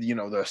you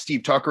know the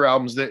Steve Tucker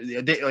albums,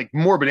 they like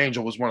Morbid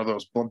Angel was one of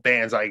those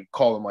bands I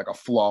call them like a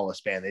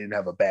flawless band. They didn't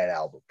have a bad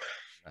album.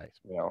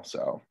 Nice. You know,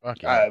 so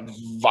Fuck yeah.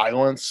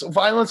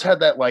 Violence had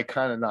that like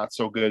kind of not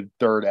so good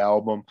third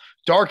album.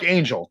 Dark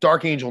Angel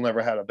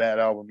never had a bad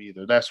album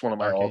either. That's one of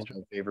my Dark Angel.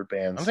 all-time favorite I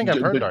don't bands. think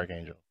I've heard Dark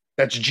Angel.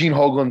 That's Gene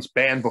Hoglan's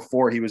band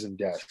before he was in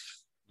Death.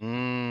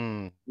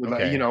 You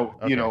Okay. know,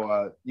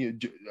 Okay.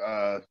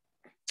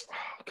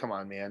 come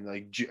on, man.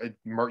 Like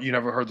you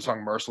never heard the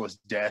song "Merciless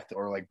Death"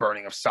 or like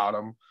 "Burning of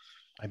Sodom"?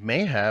 I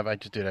may have. I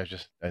just did. I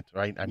just. That's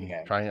right. I'm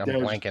Yeah, trying. I'm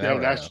blanking out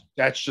right now.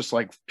 that's just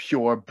like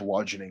pure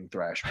bludgeoning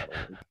thrash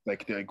metal.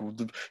 like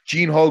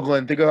Gene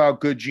Hoglan. Think of how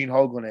good Gene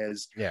Hoglan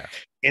is Yeah.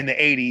 in the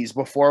 '80s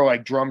before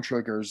like drum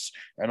triggers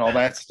and all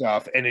that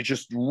stuff, and it's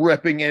just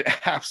ripping it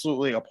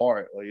absolutely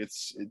apart. Like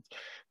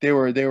they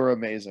were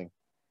amazing.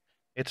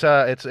 It's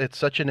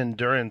such an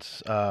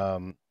endurance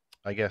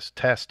I guess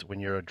test when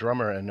you're a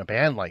drummer in a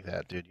band like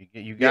that, dude.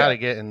 You got Yeah, to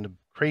get in the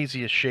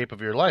craziest shape of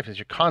your life because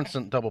you're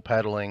constant double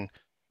pedaling,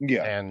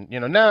 yeah. and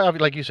now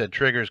like you said,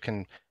 triggers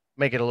can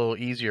make it a little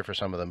easier for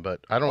some of them,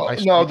 but I don't.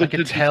 Oh, no, I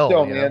could tell,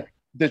 still, man.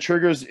 The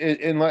triggers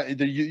in like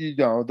you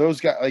know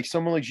those guys like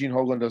someone like Gene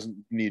Hoglan doesn't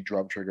need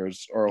drum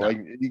triggers or No. like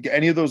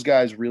any of those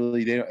guys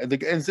really they don't the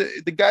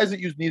guys that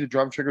use need the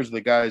drum triggers are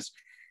the guys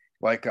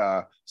like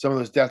some of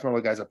those death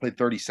metal guys that played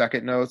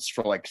 30-second notes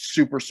for like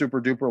super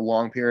duper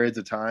long periods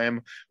of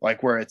time,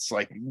 like where it's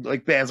like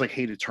bands like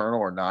Hate Eternal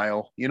or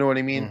Nile, you know what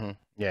I mean? Mm-hmm.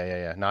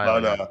 Yeah.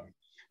 Nile, But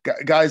yeah.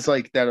 guys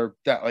like that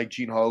like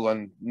Gene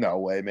Hoglan, no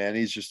way, man.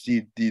 He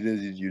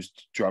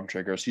used drum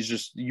triggers. He's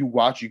just you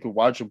could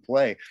watch him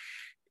play.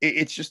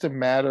 It's just a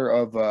matter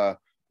of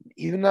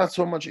even not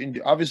so much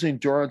obviously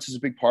endurance is a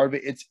big part of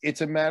it.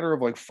 It's a matter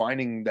of like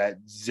finding that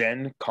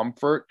zen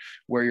comfort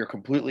where you're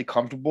completely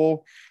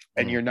comfortable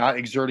and Mm, you're not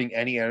exerting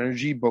any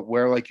energy, but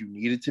where like you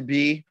need it to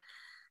be.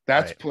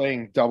 That's right.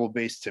 playing double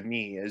bass to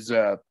me is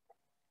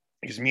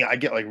because me, I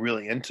get like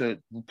really into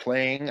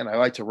playing and I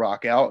like to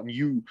rock out, and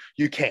you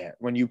can't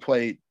when you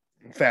play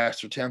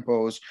faster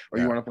tempos or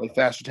you Yeah. want to play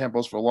faster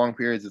tempos for long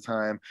periods of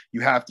time.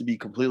 You have to be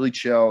completely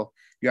chill.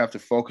 You have to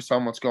focus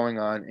on what's going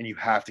on, and you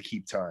have to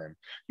keep time.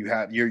 You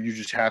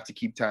just have to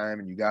keep time,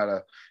 and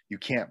you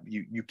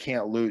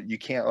can't lose. You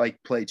can't like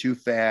play too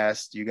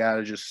fast. You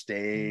gotta just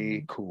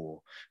stay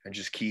cool and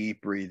just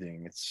keep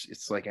breathing.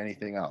 It's like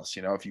anything else,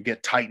 you know. If you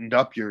get tightened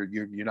up, you're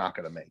not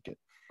gonna make it.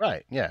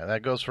 Right. Yeah.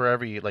 That goes for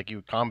every like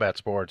you combat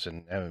sports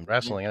and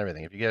wrestling and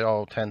everything. If you get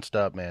all tensed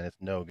up, man, it's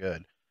no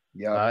good.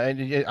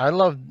 Yep.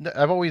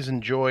 I've always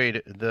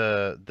enjoyed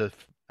the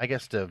I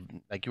guess the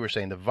like you were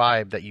saying the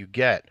vibe that you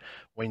get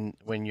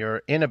when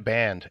you're in a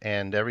band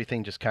and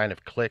everything just kind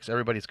of clicks.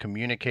 Everybody's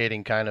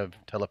communicating kind of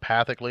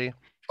telepathically.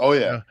 Oh You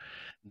yeah. know,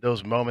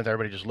 those moments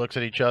everybody just looks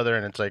at each other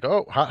and it's like,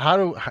 oh,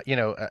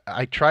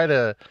 I try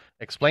to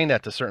explain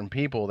that to certain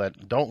people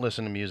that don't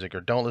listen to music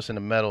or don't listen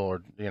to metal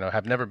or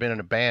have never been in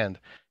a band,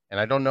 and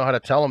I don't know how to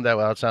tell them that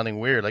without sounding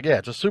weird. Like, yeah,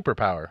 it's a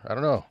superpower. I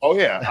don't know. Oh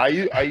yeah, I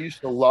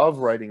used to love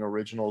writing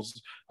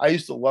originals. I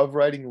used to love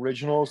writing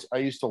originals. I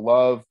used to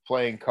love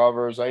playing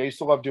covers. I used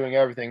to love doing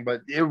everything.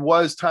 But it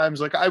was times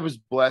like I was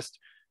blessed.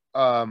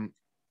 Um,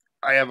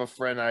 I have a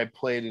friend I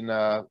played in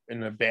a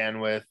band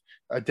with,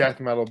 a death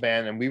metal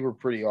band, and we were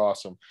pretty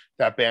awesome.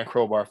 That band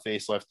Crowbar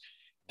Facelift.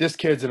 This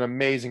kid's an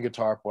amazing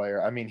guitar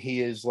player. I mean,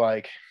 he is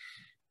like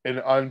an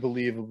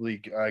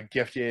unbelievably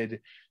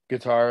gifted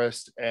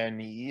guitarist,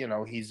 and he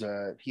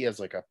has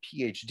like a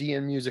PhD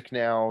in music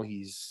now.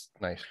 He's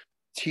Nice.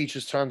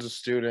 teaches tons of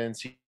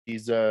students.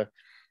 He's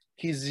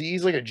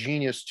like a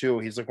genius too.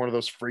 He's like one of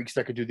those freaks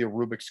that could do the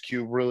Rubik's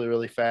cube really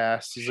really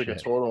fast. He's like a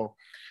Shit.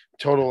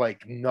 total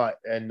like nut,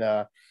 and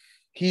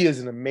he is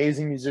an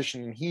amazing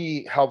musician, and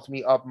he helped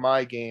me up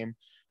my game.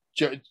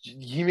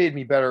 He made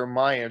me better at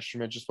my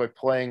instrument just by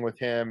playing with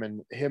him,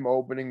 and him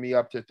opening me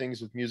up to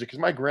things with music, because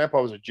my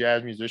grandpa was a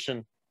jazz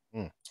musician.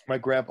 Mm. My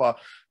grandpa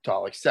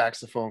taught like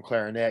saxophone,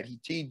 clarinet.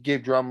 He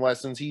gave drum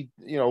lessons. He,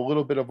 a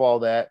little bit of all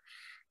that.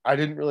 I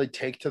didn't really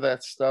take to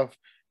that stuff.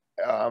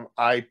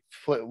 I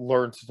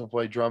learned to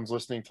play drums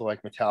listening to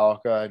like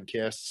Metallica and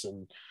Kiss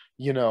and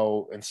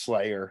and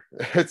Slayer.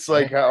 It's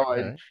like Right. how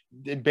Right.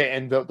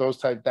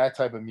 that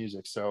type of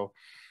music. So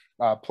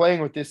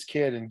playing with this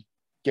kid and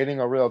getting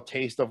a real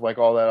taste of like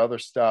all that other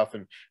stuff,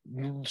 and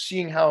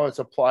seeing how it's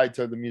applied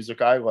to the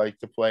music I like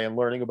to play, and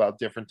learning about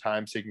different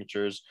time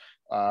signatures,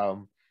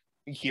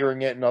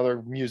 hearing it in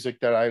other music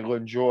that I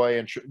enjoy,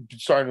 and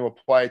starting to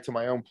apply it to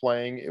my own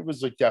playing. It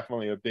was like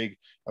definitely a big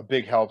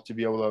help to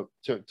be able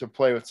to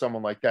play with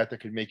someone like that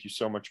could make you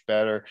so much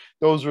better.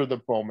 Those were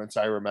the moments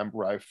I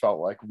remember I felt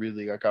like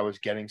really like I was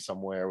getting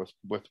somewhere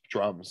with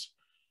drums.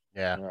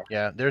 Yeah. Yeah.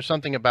 Yeah. There's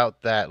something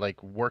about that,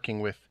 like working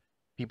with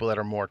people that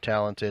are more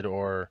talented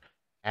or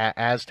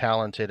as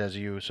talented as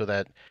you, so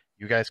that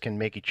you guys can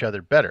make each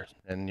other better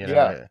and,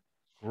 Yeah.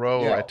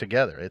 grow Yeah.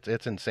 together.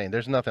 It's insane.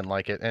 There's nothing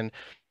like it. And,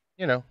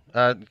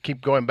 keep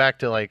going back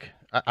to like,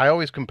 I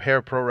always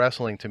compare pro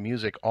wrestling to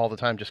music all the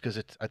time just because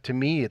it's, to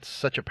me, it's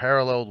such a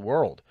paralleled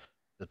world.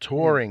 The Mm.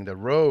 touring, the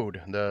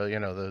road,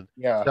 the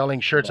Yeah. selling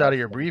shirts out of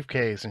your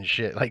briefcase and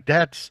shit. Like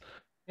that's,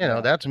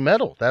 Yeah. that's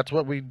metal. That's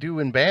what we do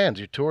in bands.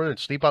 You tour and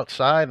sleep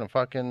outside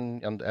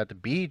and at the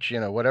beach,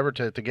 whatever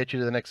to get you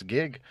to the next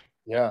gig.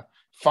 Yeah.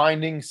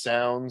 Finding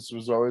sounds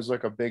was always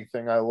like a big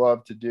thing I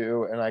loved to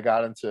do. And I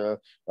got into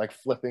like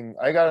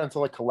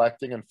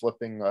collecting and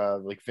flipping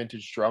like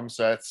vintage drum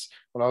sets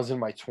when I was in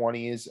my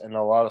 20s, and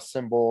a lot of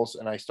cymbals.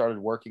 And I started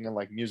working in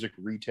like music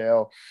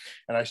retail,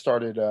 and I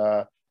started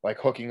like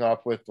hooking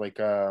up with like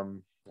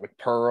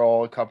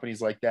Pearl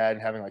companies like that,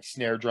 and having like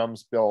snare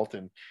drums built,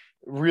 and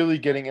really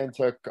getting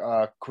into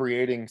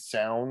creating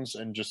sounds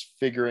and just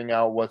figuring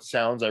out what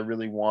sounds I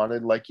really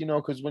wanted. Like,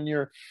 because when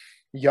you're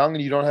young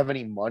and you don't have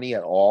any money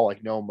at all,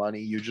 like no money,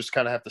 you just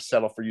kind of have to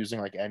settle for using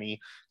like any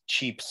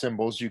cheap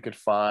cymbals you could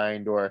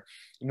find, or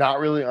not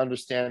really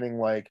understanding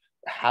like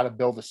how to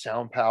build a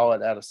sound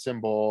palette out of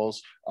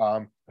cymbals,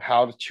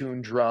 how to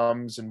tune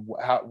drums, and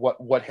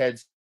what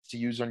heads to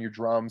use on your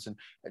drums, and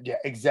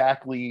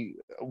exactly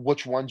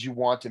which ones you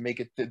want to make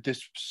it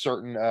this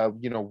certain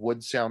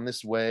wood sound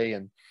this way,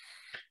 and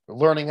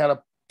learning how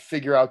to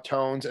figure out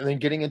tones, and then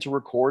getting into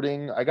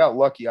recording. I got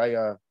lucky.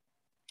 I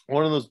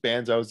one of those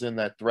bands I was in,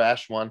 that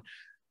thrash one,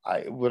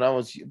 when I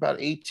was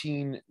about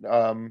 18,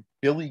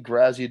 Billy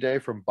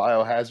Graziadei from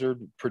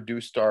Biohazard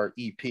produced our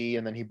EP,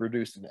 and then he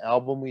produced an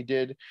album we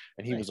did,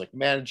 and he was Nice. like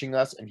managing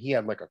us, and he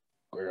had like a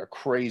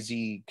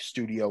crazy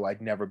studio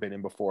I'd never been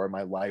in before in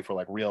my life, where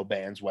like real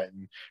bands went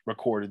and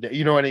recorded it.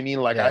 You know what I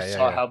mean? Like Yeah,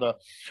 yeah, yeah.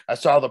 I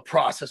saw the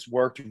process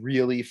worked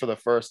really for the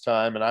first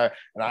time, and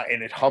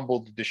it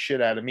humbled the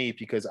shit out of me,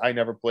 because I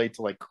never played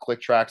to like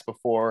click tracks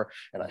before,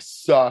 and I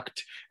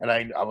sucked, and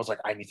I was like,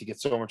 I need to get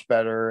so much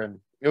better. And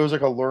it was like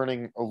a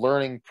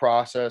learning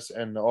process,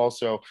 and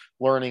also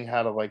learning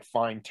how to like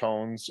find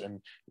tones,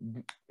 and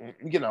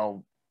you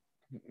know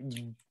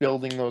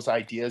building those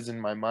ideas in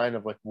my mind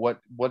of like what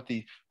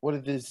did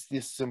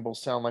this symbol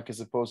sound like as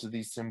opposed to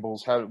these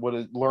symbols,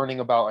 learning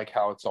about like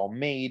how it's all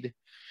made.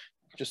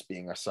 Just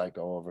being a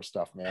psycho over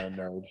stuff, man. A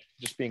nerd,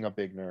 just being a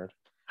big nerd.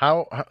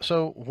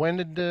 So when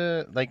did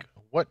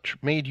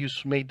made you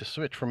made the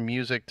switch from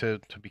music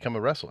to become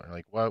a wrestler?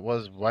 Like why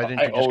didn't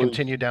i you just always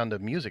continue down the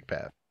music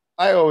path?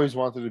 I always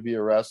wanted to be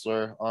a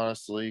wrestler,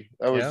 honestly.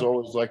 That was Yeah.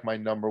 always like my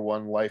number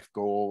one life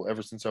goal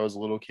ever since I was a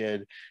little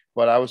kid.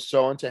 But I was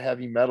so into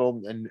heavy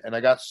metal, and I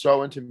got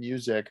so into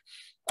music.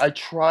 I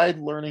tried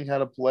learning how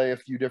to play a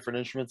few different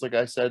instruments. Like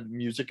I said,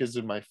 music is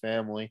in my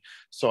family.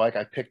 So like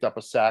I picked up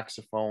a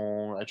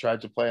saxophone. I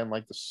tried to play in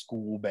like the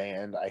school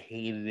band. I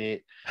hated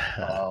it.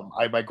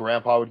 My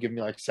grandpa would give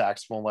me like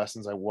saxophone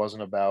lessons. I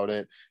wasn't about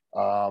it.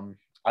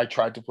 I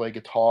tried to play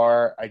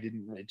guitar. I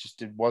didn't.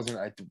 It wasn't.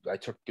 I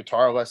took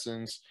guitar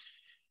lessons.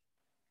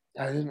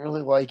 I didn't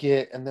really like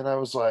it, and then I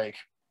was like,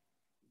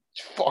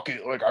 "Fuck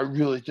it!" Like I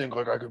really think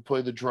like I could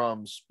play the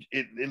drums.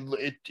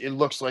 It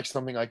looks like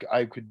something like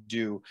I could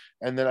do.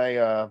 And then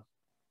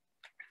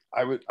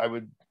I would I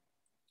would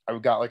I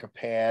would got like a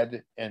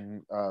pad,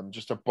 and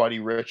just a Buddy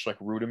Rich like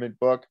rudiment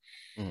book,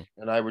 Mm.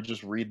 and I would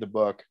just read the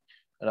book,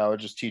 and I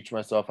would just teach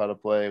myself how to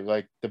play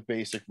like the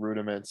basic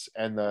rudiments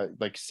and the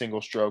like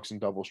single strokes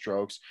and double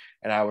strokes,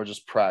 and I would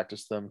just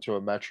practice them to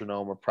a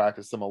metronome, or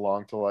practice them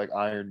along to like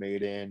Iron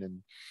Maiden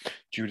and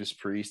Judas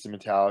Priest and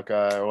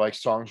Metallica, or like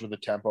songs where the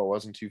tempo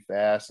wasn't too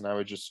fast, and I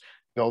would just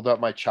build up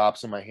my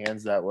chops in my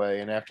hands that way.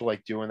 And after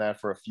like doing that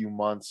for a few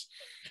months,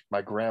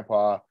 my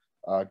grandpa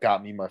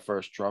got me my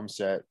first drum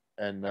set,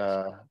 and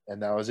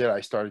that was it.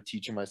 I started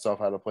teaching myself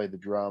how to play the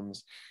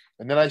drums,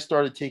 and then I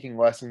started taking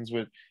lessons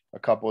with a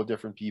couple of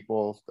different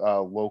people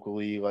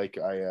locally. Like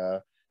I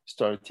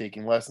started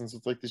taking lessons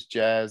with like this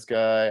jazz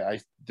guy.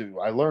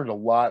 I learned a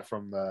lot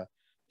from the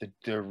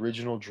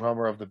original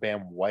drummer of the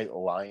band White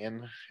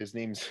Lion. His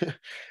name's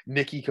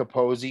Nicky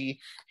Capozzi.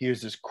 He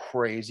was this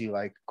crazy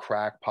like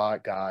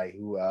crackpot guy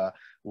who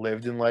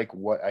lived in like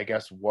what I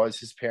guess was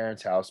his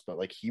parents' house, but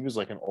like he was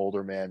like an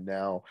older man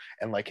now,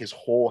 and like his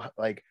whole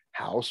like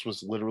house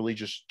was literally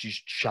just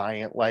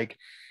giant like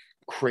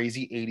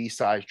crazy 80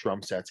 size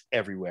drum sets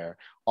everywhere,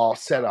 all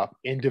set up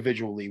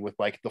individually with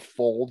like the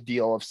full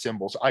deal of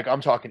cymbals. Like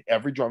I'm talking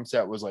every drum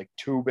set was like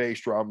 2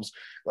 bass drums,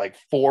 like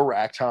 4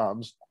 rack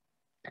toms,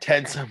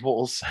 10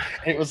 cymbals.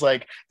 And it was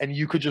like, and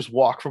you could just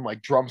walk from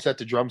like drum set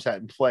to drum set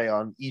and play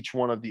on each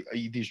one of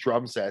these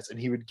drum sets. And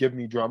he would give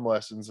me drum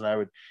lessons,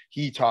 and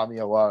he taught me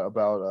a lot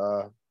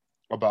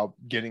about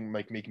getting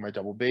like making my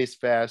double bass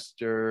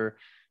faster,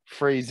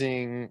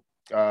 phrasing,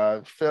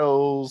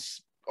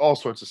 fills, all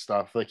sorts of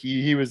stuff. Like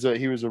he was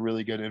a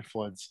really good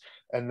influence.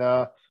 And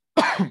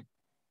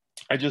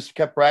I just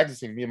kept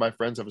practicing. Me and my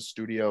friends have a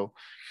studio.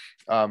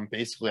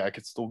 Basically I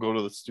could still go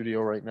to the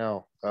studio right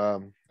now.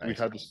 Nice. We've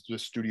had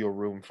this studio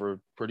room for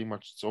pretty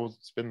much, so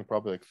it's been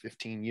probably like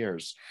 15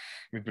 years.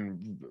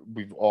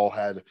 We've all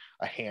had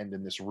a hand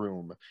in this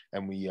room,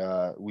 and we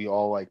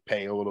all like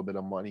pay a little bit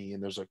of money,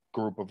 and there's a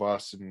group of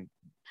us, and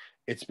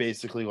it's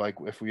basically like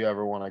if we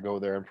ever want to go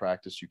there and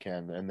practice, you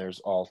can, and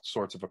there's all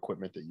sorts of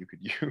equipment that you could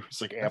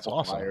use, like That's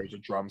amplifiers, awesome.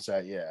 a drum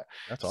set. Yeah,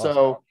 That's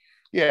so awesome.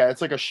 yeah,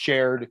 it's like a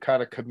shared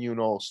kind of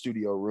communal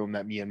studio room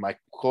that me and my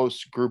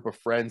close group of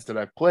friends that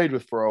I've played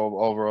with for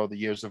over all the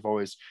years have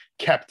always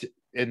kept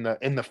in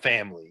the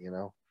family, you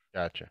know.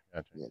 Gotcha.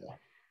 Gotcha. Yeah.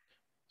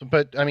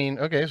 But I mean,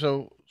 okay,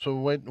 so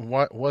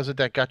what was it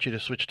that got you to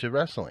switch to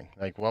wrestling?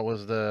 Like, what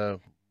was the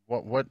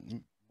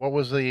what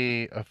was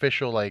the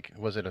official, like?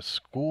 Was it a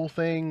school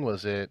thing?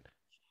 Was it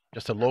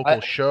just a I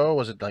local show?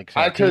 Was it like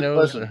I could Santino's?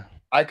 listen. Or...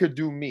 I could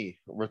do me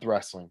with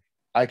wrestling.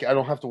 I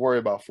don't have to worry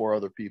about 4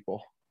 other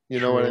people. You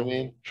know what I True,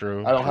 mean? I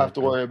true, don't true, have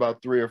to true. worry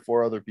about 3 or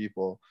 4 other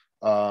people.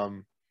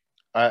 Um,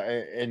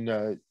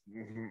 and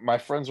my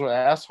friends were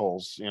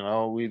assholes. You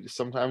know, we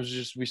sometimes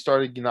just we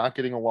started not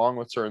getting along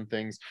with certain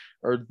things,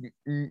 or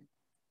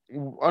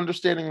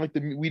understanding like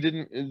we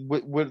didn't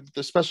with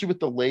especially with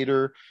the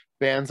later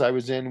bands I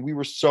was in, we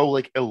were so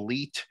like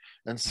elite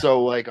and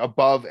so like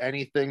above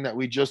anything that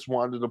we just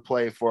wanted to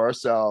play for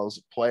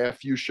ourselves, play a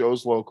few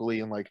shows locally,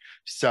 and like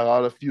sell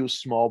out a few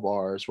small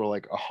bars where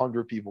like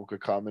 100 people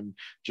could come and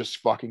just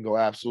fucking go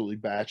absolutely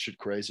batshit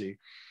crazy.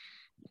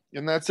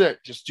 And that's it.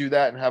 Just do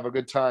that and have a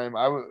good time.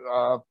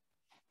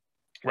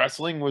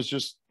 Wrestling was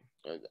just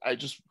I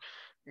just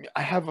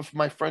I have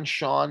my friend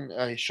Sean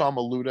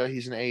Maluda.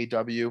 He's an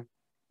AEW.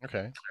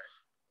 Okay.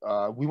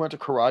 We went to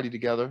karate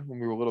together when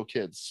we were little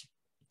kids.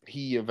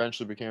 He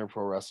eventually became a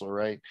pro wrestler,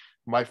 right?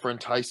 My friend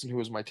Tyson, who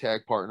was my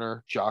tag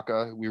partner,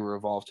 Jaka, we were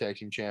Evolve Tag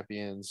Team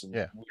Champions, and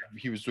Yeah.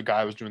 he was the guy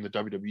I was doing the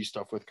WWE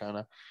stuff with, kind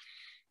of.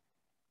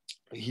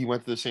 He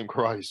went to the same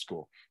karate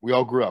school. We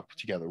all grew up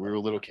together. We were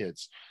little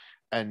kids,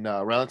 and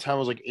around the time I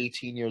was like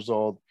 18 years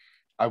old,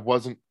 I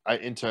wasn't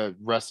into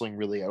wrestling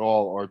really at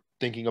all, or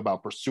thinking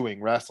about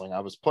pursuing wrestling. I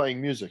was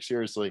playing music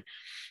seriously,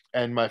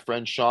 and my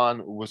friend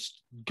Sean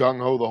was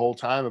gung ho the whole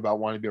time about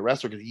wanting to be a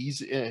wrestler because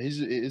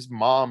his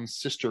mom's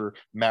sister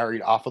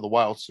married off of the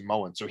Wild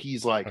Samoan, so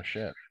he's Oh like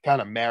shit. kind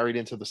of married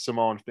into the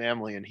Samoan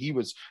family, and he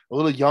was a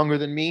little younger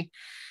than me.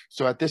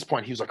 So at this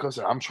point, he was like,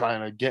 "Listen, I'm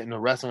trying to get into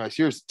wrestling." Like,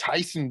 serious,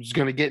 Tyson's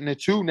gonna get into it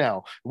too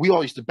now. We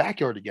all used to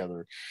backyard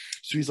together,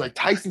 so he's like,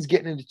 "Tyson's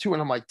getting into it too,"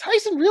 and I'm like,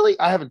 "Tyson, really?"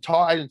 I didn't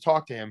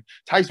talk to him.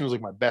 Tyson was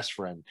like my best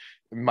friend,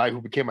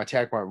 who became my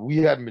tag partner. We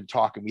hadn't been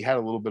talking. We had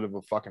a little bit of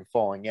a fucking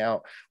falling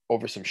out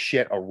over some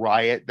shit, a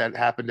riot that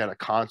happened at a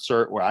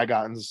concert where I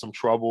got into some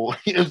trouble.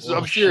 Oh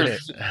I'm shit.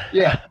 serious.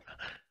 Yeah.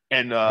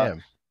 And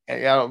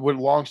Damn. with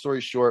long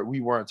story short,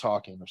 we weren't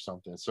talking or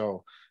something.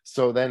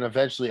 So then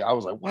eventually I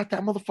was like, what,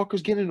 that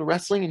motherfucker's getting into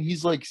wrestling, and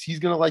he's like, he's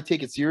gonna like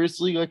take it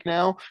seriously like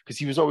now, because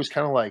he was always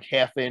kind of like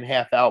half in,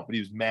 half out, but he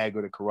was mad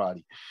good at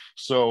karate.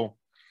 So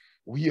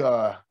we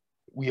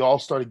all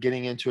started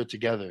getting into it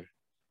together.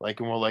 Like,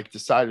 and we're like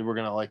decided we're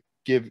gonna like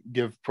give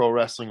pro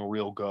wrestling a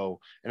real go.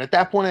 And at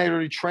that point I had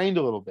already trained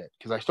a little bit,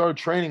 because I started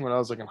training when I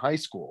was like in high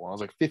school, when I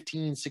was like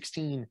 15,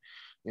 16,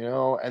 you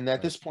know. And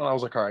at this point I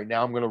was like, all right,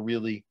 now I'm gonna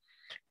really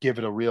give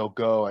it a real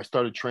go. I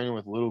started training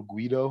with Little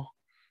Guido,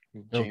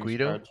 No James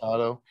Guido?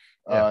 Maritato.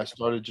 Yeah. I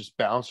started just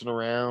bouncing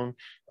around,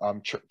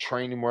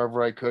 training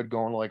wherever I could,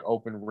 going to like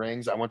open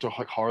rings. I went to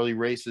like Harley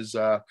Race's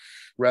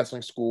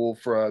wrestling school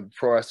for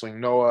Pro Wrestling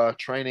Noah,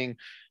 training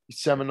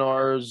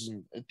seminars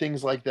and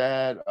things like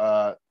that.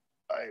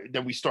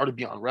 Then we started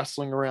Beyond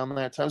Wrestling around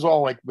that time. It was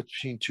all like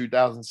between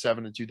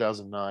 2007 and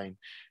 2009.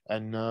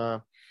 And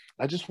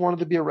I just wanted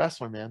to be a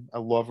wrestler, man. I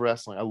love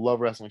wrestling. I love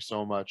wrestling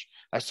so much.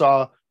 I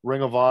saw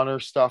Ring of Honor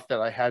stuff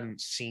that I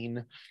hadn't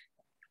seen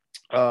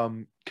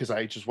because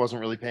I just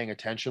wasn't really paying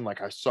attention.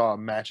 Like I saw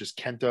matches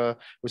Kenta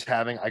was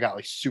having. I got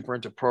like super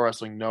into pro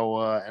wrestling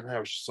Noah, and I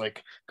was just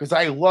like, because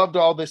I loved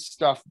all this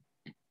stuff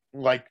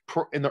like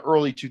in the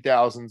early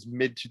 2000s,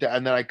 mid 2000s,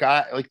 and then I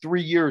got like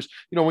 3 years.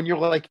 You know, when you're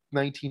like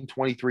 19,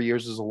 23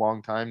 years is a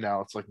long time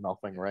now. It's like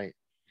nothing, right?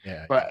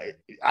 Yeah. But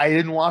I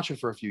didn't watch it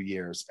for a few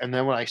years, and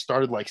then when I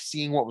started like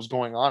seeing what was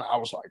going on, I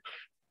was like,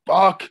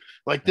 fuck,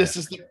 like this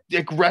is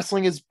like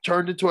wrestling is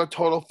turned into a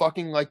total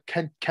fucking like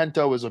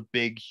Kento is a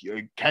big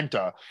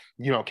Kenta,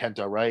 you know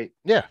Kenta, right?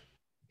 Yeah,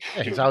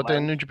 he's out there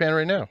in New Japan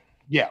right now.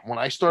 Yeah, when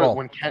I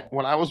started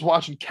when I was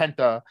watching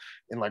Kenta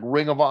in like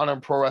Ring of Honor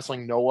and Pro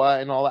Wrestling Noah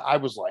and all that, I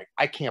was like,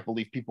 I can't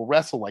believe people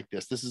wrestle like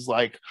this. This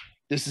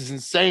is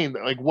insane.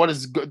 Like, what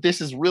is good?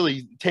 This is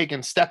really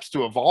taking steps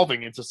to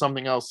evolving into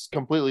something else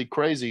completely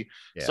crazy.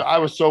 Yeah. So I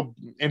was so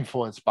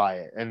influenced by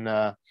it,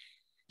 and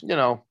you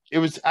know, it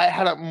was, I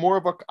had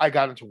I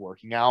got into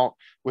working out,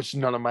 which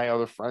none of my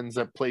other friends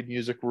that played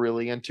music were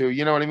really into,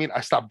 you know what I mean?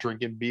 I stopped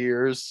drinking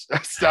beers,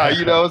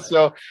 you know,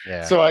 so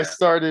I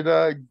started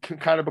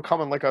kind of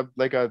becoming like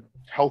a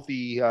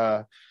healthy,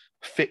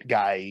 fit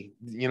guy,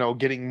 you know,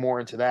 getting more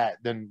into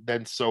that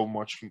than so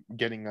much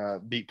getting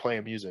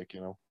playing music, you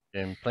know.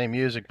 And playing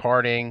music,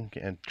 partying,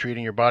 and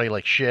treating your body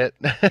like shit.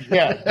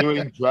 Yeah,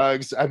 doing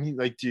drugs. I mean,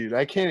 like, dude,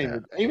 I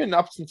can't even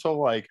up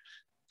until like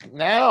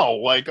now,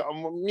 like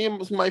me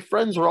and my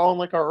friends are all in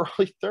like our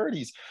early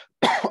 30s.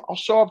 I'll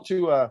show up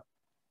to I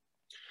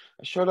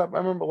showed up, I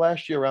remember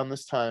last year around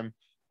this time,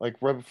 like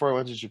right before I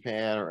went to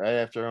Japan or right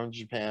after I went to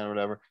Japan or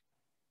whatever,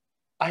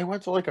 I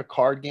went to like a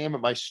card game at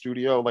my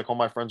studio. Like all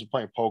my friends were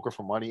playing poker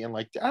for money, and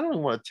like I don't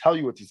even want to tell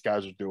you what these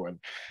guys are doing.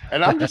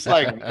 And I'm just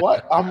like,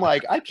 what? I'm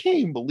like, I can't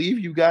even believe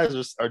you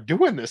guys are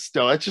doing this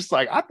still. It's just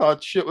like I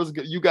thought shit was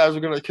good. You guys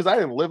were gonna, because I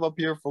didn't live up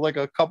here for like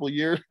a couple of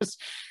years.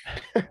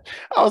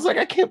 I was like,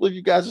 I can't believe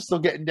you guys are still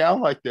getting down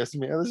like this,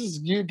 man. This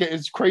is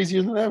it's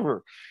crazier than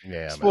ever.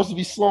 Yeah, it's supposed to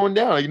be slowing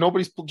down. Like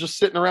nobody's just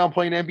sitting around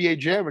playing NBA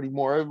Jam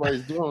anymore.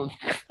 Everybody's doing.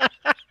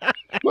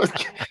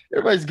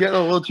 Everybody's getting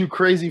a little too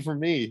crazy for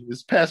me.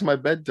 It's past my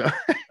bedtime.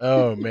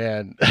 Oh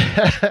man.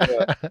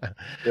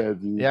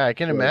 Yeah, I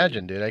can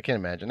imagine, dude. I can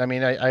imagine. I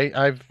mean,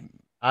 I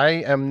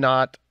am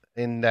not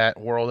in that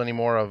world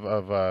anymore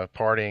of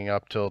partying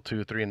up till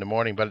 2, 3 in the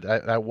morning, but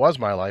that was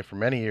my life for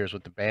many years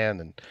with the band,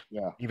 and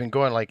even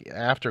going like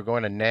after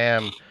going to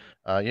NAM.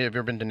 Have you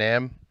ever been to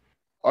NAM?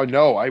 Oh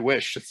no, I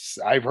wish.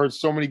 I've heard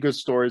so many good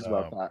stories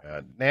about that.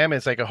 God. NAM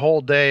is like a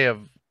whole day of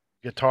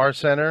Guitar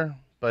Center,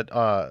 but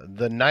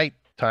the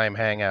nighttime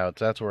hangouts,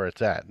 that's where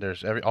it's at.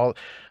 There's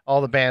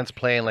all the bands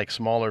playing like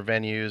smaller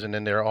venues, and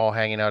then they're all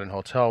hanging out in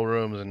hotel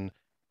rooms, and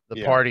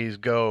the parties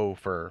go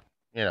for,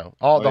 you know,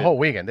 the whole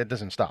weekend. It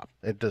doesn't stop.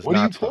 It does not. What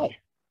do you play?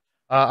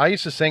 I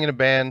used to sing in a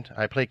band.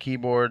 I play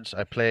keyboards.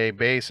 I play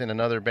bass in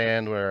another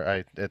band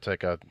where it's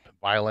like a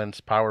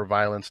power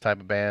violence type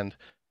of band,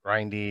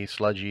 grindy,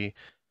 sludgy.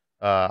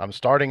 I'm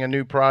starting a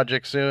new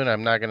project soon.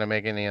 I'm not going to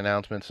make any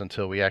announcements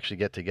until we actually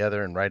get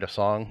together and write a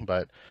song,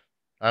 but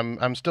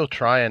I'm still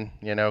trying,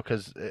 you know,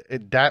 because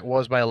that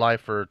was my life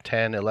for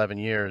 10, 11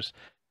 years,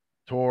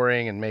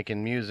 touring and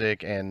making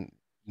music, and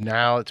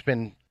now it's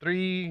been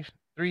three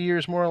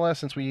years more or less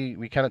since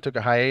we kind of took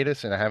a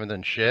hiatus, and I haven't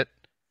done shit.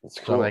 That's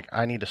cool. So I'm like,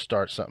 I need to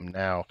start something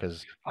now,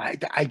 because I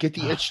get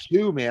the itch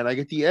too, man. I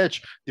get the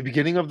itch. The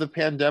beginning of the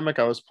pandemic,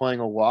 I was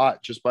playing a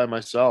lot just by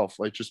myself,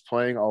 like just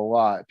playing a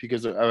lot,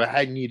 because I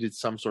had needed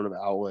some sort of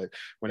outlet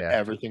when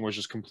everything was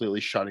just completely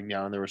shutting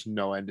down and there was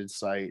no end in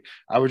sight.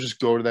 I would just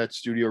go to that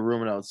studio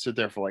room and I would sit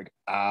there for like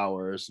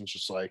hours and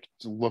just like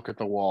look at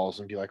the walls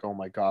and be like, oh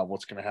my God,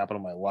 what's going to happen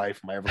in my life?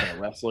 Am I ever going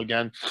to wrestle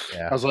again?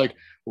 I was like,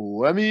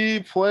 let me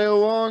play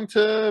along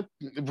to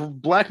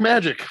Black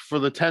Magic for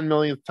the 10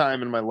 millionth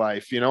time in my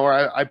life, you know, or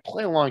I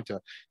play along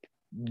to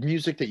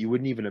music that you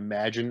wouldn't even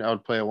imagine I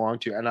would play along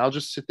to, and I'll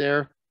just sit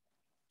there.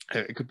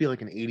 It could be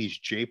like an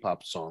 80s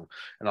J-pop song,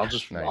 and I'll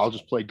just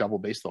play double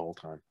bass the whole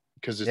time,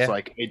 because it's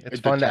like it's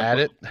fun to add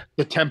it.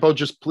 The tempo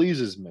just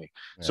pleases me.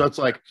 So it's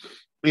like,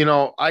 you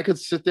know, I could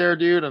sit there,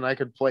 dude, and I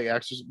could play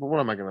exercise. But what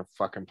am I gonna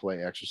fucking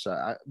play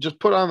exercise? Just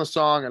put on the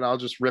song, and I'll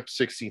just rip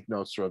 16th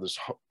notes through this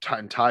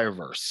entire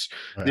verse.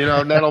 You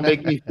know, and that'll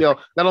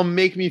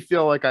make me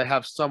feel like I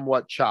have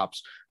somewhat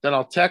chops. Then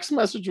I'll text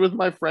message with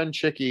my friend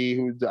Chicky,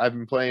 who I've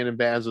been playing in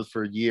bands with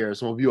for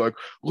years, and we'll be like,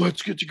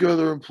 let's get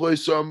together and play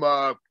some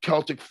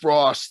Celtic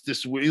Frost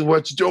this week.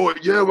 Let's do it.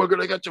 Yeah, we're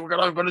gonna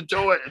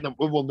do it. And then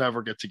we'll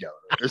never get together.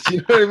 You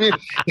know what I mean?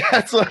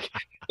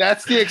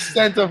 That's the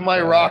extent of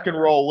my rock and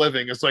roll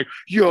living. It's like,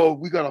 yo,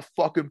 we gotta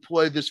fucking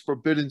play this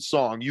forbidden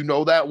song. You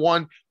know that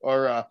one?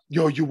 Or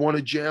yo, you want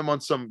to jam on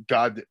some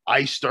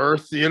Iced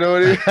Earth? You know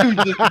what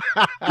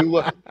I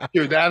mean?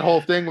 Dude, that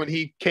whole thing when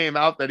he came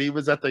out that he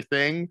was at the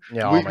thing.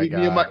 Yeah,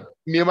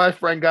 me and my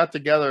friend got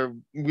together.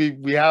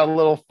 We had a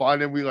little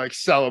fun, and we like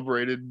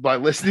celebrated by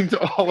listening to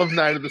all of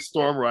Night of the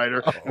Storm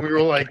Rider. And we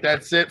were like,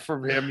 that's it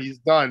from him. He's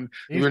done.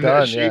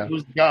 Shape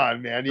was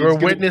gone, man. We're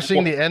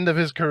witnessing the end of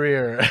his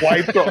career.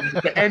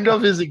 The end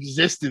of his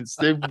existence.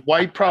 They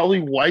probably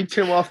wiped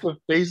him off the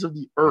face of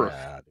the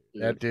earth.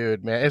 That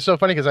dude. dude, man. It's so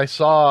funny because I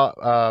saw,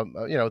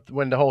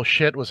 when the whole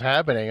shit was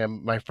happening,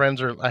 and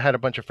I had a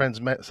bunch of friends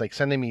like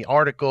sending me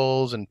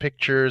articles and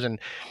pictures, and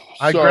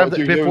I So, grabbed it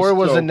dude, it before was it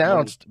was so funny.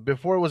 announced.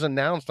 Before it was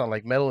announced on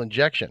like Metal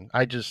Injection,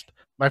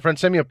 my friend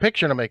sent me a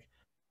picture, and I'm like,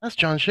 "That's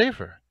John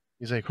Schaefer."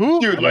 He's like,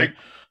 "Who?" Dude, I'm like,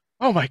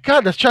 "Oh my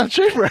god, that's John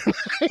Schaefer."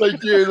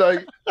 dude,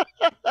 like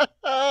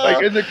Oh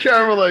in the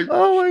camera, like,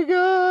 my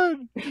god!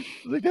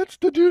 Like that's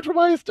the dude from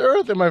Iced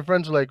Earth, and my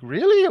friends are like,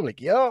 "Really?" I'm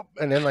like, "Yup."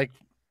 And then like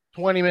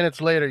 20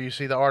 minutes later, you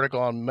see the article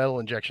on Metal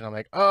Injection. I'm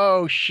like,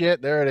 "Oh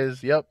shit, there it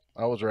is." Yep,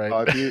 I was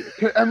right. dude.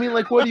 I mean,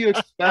 like, what do you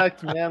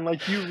expect, man?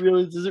 Like,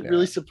 is it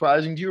really Yeah,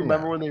 surprising? Do you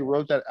remember no, when they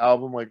wrote that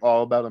album, like,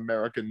 all about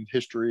American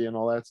history and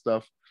all that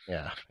stuff?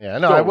 yeah, yeah,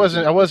 no, I So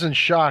wasn't. I ridiculous. wasn't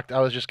shocked. I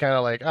was just kind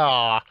of like,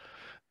 "Ah,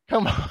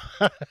 come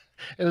on."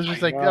 It was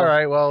just I like, "All know.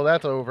 right, well,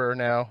 that's over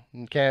now.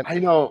 You can't I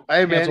know.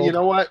 Hey, man, you canceled."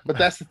 know what? But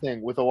that's the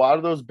thing with a lot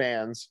of those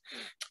bands.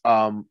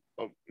 Um,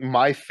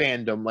 my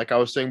fandom, like I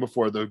was saying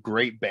before, the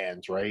great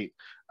bands, right?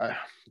 Uh,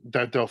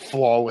 the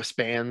flawless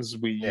bands.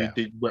 Yeah,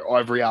 Where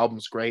every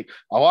album's great.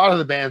 A lot of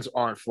the bands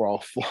aren't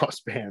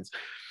flawless bands.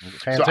 So I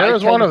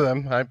Pantera's one tend of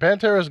them.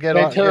 Pantera's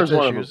Pantera gets is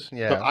one of them. issues. So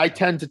Yeah, I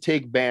tend to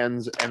take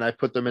bands and I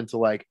put them into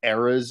like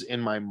eras in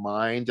my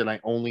mind, and I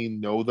only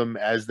know them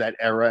as that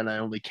era, and I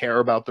only care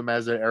about them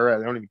as that era.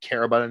 I don't even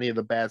care about any of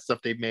the bad stuff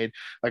they've made.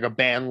 Like a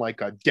band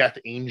like a Death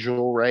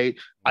Angel, right?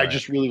 I right.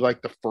 just really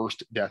like the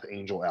first Death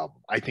Angel album.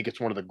 I think it's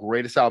one of the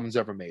greatest albums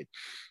ever made.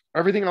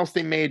 Everything else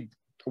they made,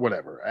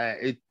 whatever.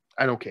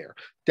 I don't care.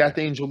 Yeah. Death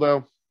Angel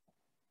though,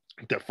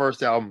 the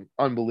first album,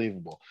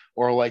 unbelievable.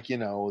 Or like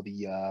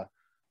the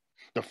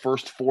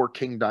first four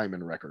King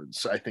Diamond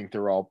records. I think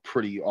they're all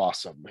pretty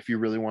awesome. If you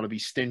really want to be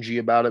stingy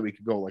about it, we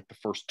could go like the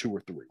first two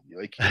or three.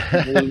 Like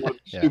if you really want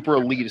to be Yeah, super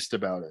elitist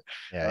about it.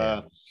 yeah, yeah.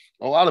 Uh,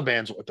 a lot of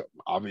bands,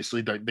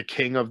 obviously, the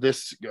king of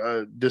this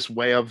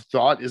way of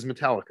thought is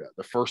Metallica.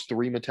 The first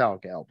three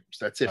Metallica albums.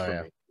 That's it Oh for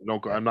yeah, me.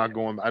 No, yeah. I'm not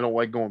going. I don't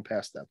like going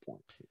past that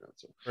point.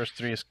 So, First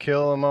three is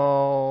Kill 'Em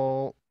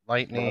All, the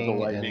Lightning, and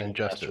Lightning and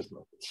Master Injustice.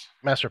 Puppets.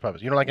 Master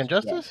Puppets. You don't like Yeah,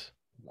 Injustice?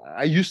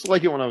 I used to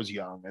like it when I was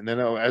young, and then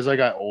as I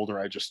got older,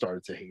 I just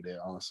started to hate it.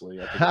 Honestly,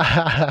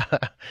 I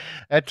think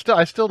it's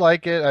I still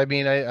like it. I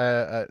mean,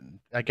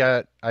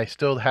 I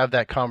still have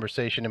that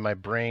conversation in my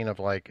brain of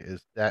like,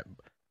 is that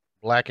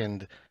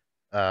blackened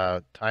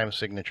time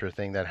signature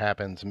thing that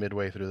happens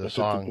midway through the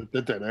song.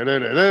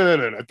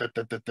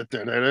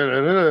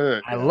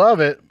 I yeah. love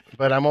it,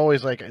 but I'm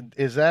always like,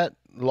 is that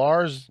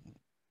Lars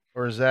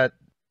or is that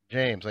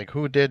James? Like,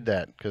 who did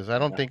that? Because I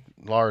don't Yeah. think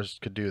Lars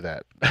could do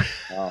that.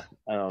 Well,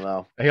 I don't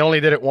know. He only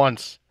did it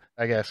once,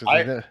 I guess.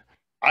 I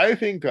I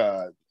think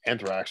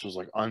Anthrax was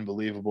like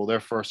unbelievable. Their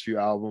first few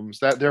albums,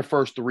 their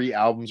first three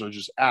albums are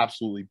just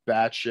absolutely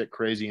batshit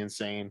crazy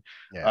insane.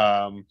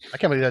 Yeah, Um, I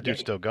can't believe that dude's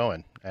still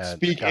going.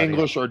 Speak Scotty.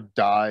 English or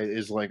Die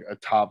is like a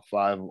top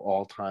five of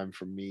all time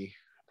for me Yeah,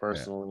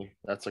 personally.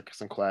 That's like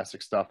some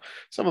classic stuff.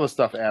 Some of the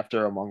stuff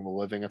after Among the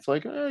Living, it's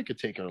like I could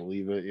take it or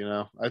leave it.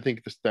 I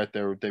think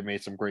that they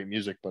made some great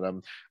music, but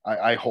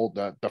I hold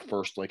the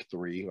first like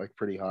three like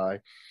pretty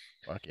high.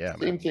 fuck yeah,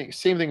 Same man. thing.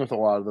 Same thing with a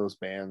lot of those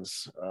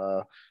bands.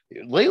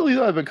 Lately,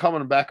 though, I've been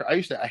coming back.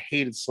 I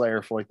hated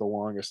Slayer for like the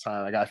longest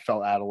time. Like I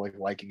fell out of like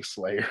liking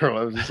Slayer.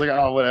 I was just like,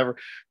 oh, whatever.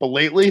 But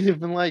lately, they've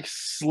been like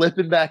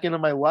slipping back into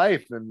my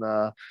life. And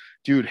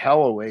dude,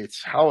 Hell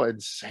Awaits. How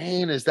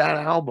insane is that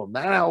album?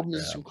 That album Great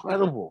is album.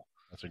 incredible.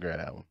 That's a great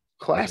album.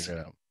 That's a Classic. great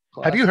album.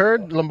 Have you Classic.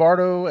 heard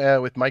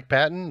Lombardo with Mike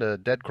Patton, the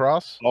Dead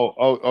Cross?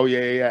 Oh,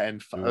 yeah. And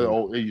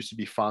Ooh, it used to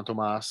be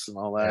Fantomas and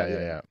all yeah, that. yeah,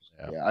 Yeah. yeah,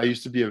 yeah, Yeah. I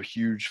used to be a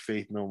huge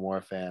Faith No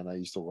More fan. I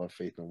used to love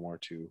Faith No More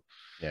too.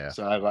 yeah.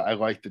 So I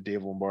like the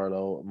Dave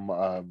Lombardo,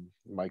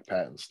 Mike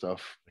Patton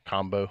stuff. The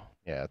combo.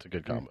 Yeah, it's a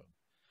good Mhm.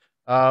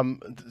 combo.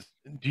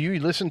 Do you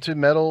listen to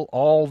metal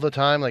all the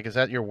time? Like, is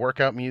that your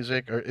workout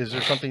music, or is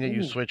there something that you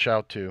Ooh. switch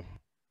out to?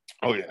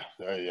 Oh yeah,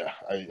 yeah.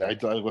 Yeah, I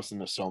listen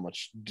to so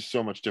much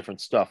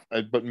different stuff.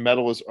 But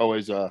metal is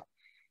always a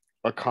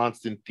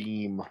constant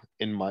theme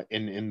in my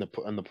in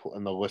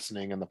the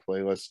listening and the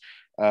playlist.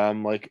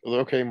 Like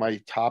okay,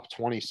 my top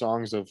 20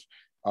 songs of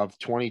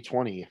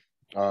 2020.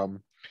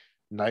 Um,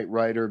 Night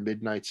Rider,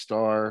 Midnight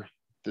Star.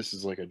 This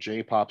is like a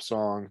J-pop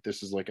song.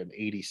 This is like an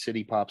 80s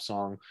city pop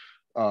song.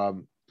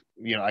 Um,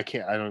 I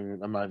can't. I don't.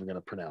 I'm not even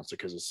gonna pronounce it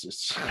because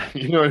it's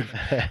you know.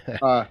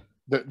 Uh,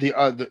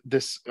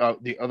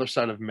 the other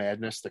side of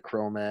madness, the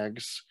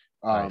Cro-Mags.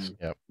 nice.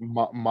 Yep.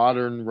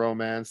 Modern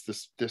romance.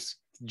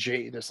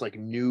 This like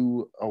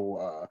new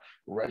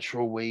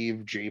retro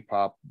wave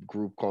J-pop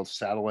group called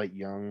Satellite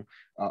Young.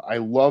 I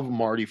love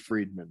Marty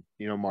Friedman.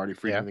 Marty Yeah,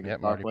 Friedman, the yeah. guitar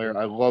Marty player.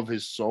 Friedman. I love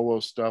his solo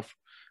stuff.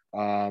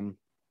 Um,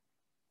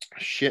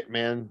 Shit,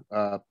 man.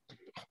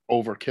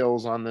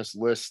 Overkill's on this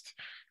list.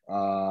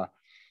 Uh,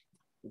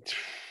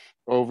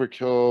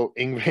 Overkill,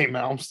 Ingve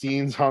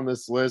Malmsteen's on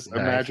this list. A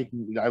Nice. Magic,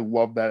 I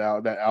love that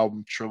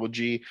album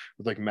trilogy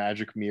with like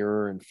Magic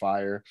Mirror and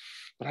Fire.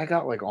 But I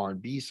got like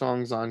R&B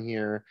songs on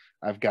here.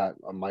 I've got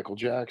Michael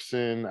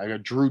Jackson. I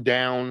got Drew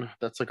Down.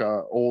 That's like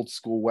a old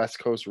school West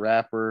Coast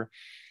rapper.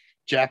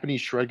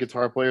 Japanese shred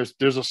guitar players.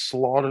 There's a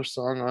Slaughter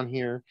song on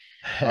here.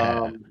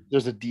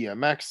 There's a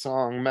DMX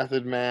song,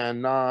 Method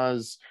Man,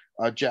 Nas,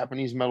 a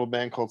Japanese metal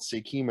band called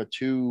Sekima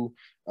 2,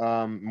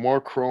 more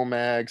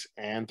Cro-Mags,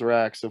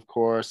 Anthrax, of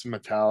course,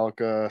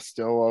 Metallica.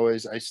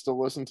 I still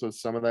listen to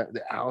some of that.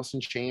 The Alice in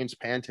Chains,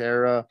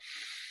 Pantera,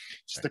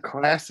 just the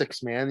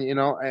classics, man. You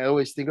know, I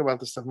always think about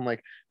this stuff. I'm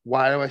like,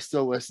 why do I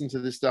still listen to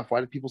this stuff?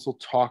 Why do people still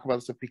talk about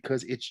this stuff?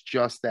 Because it's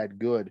just that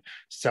good.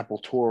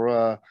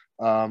 Sepultura.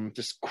 Do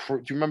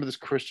you remember this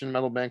Christian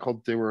metal band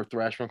they were a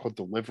thrash band called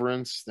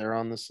Deliverance? They're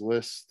on this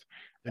list.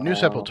 The new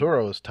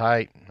Sepultura was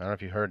tight. I don't know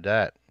if you heard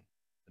that.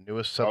 The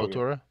newest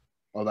Sepultura.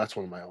 Oh, that's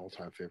one of my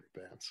all-time favorite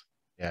bands.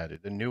 Yeah,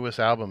 dude. The newest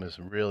album is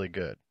really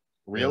good.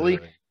 Really?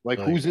 Like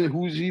really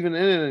who's even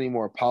in it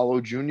anymore?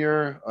 Paulo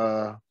Jr.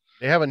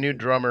 They have a new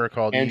drummer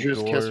called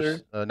Andrews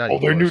Kisser.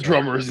 Their new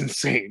drummer is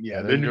insane.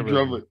 Yeah, their new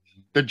drummer,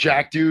 the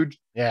Jack dude.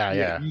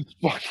 Yeah, he's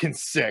fucking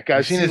sick.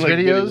 I've seen his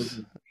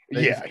videos.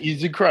 Yeah,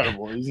 he's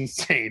incredible. He's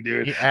insane,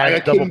 dude. He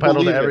adds double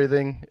pedal to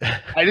everything.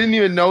 I didn't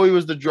even know he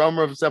was the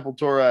drummer of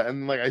Sepultura,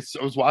 and like I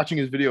was watching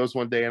his videos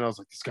one day, and I was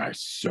like, "This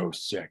guy's so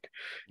sick,"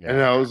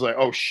 and I was like,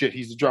 "Oh shit,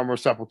 he's the drummer of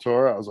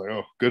Sepultura." I was like,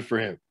 "Oh, good for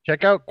him."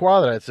 Check out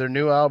Quadra. It's their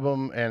new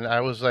album, and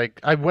I was like,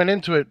 I went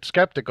into it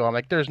skeptical. I'm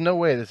like, "There's no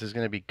way this is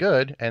going to be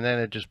good," and then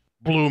it just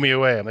blew me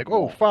away. I'm like,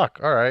 "Oh fuck,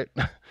 all right,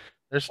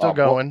 they're still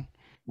going."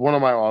 One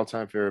of my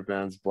all-time favorite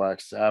bands, Black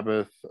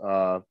Sabbath.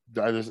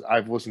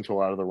 I've listened to a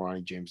lot of the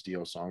Ronnie James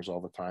Dio songs all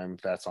the time.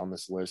 That's on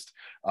this list.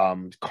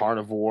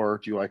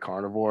 Carnivore. Do you like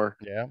Carnivore?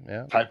 Yeah.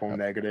 Typo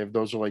Negative.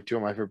 Those are like two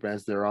of my favorite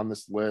bands. They're on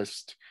this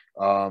list.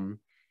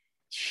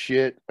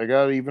 Shit, I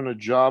got even a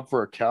job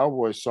for a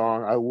cowboy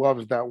song. I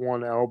loved that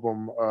one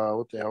album.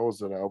 What the hell is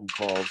that album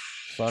called?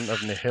 Son of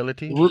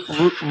Nihility?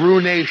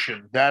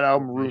 Ruination. That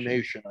album,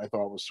 Ruination, I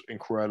thought was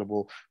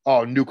incredible.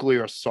 Oh,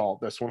 Nuclear Assault.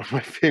 That's one of my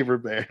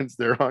favorite bands.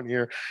 They're on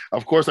here.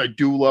 Of course, I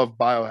do love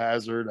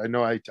Biohazard. I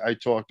know I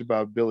talked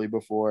about Billy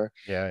before.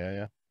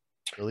 Yeah.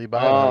 Billy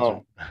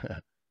Biohazard.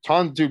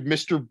 Dude,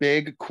 Mr.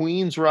 Big,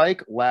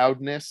 Queensryche,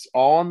 Loudness,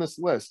 all on this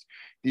list.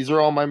 These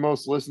are all my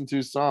most listened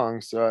to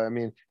songs. I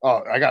mean,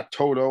 I got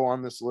Toto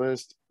on this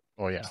list.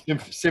 Oh yeah,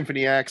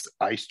 Symphony X,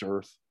 Iced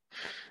Earth.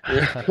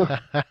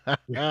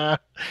 Yeah.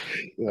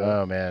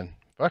 Oh man,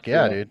 fuck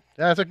yeah, dude.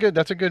 That's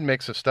a good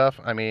mix of stuff.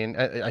 I mean,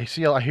 I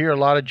hear a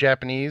lot of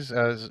Japanese.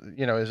 As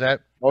you know, is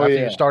that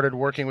after you started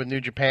working with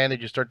New Japan?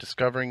 Did you start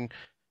discovering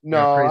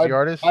crazy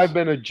artists? I've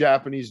been a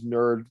Japanese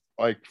nerd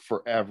like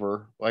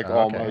forever, like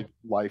all my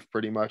life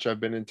pretty much. I've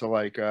been into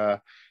like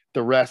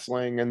the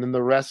wrestling, and then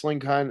the wrestling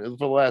kind of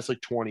for the last like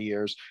 20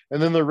 years,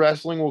 and then the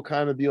wrestling will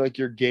kind of be like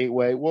your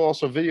gateway. Well,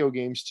 also video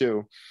games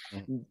too.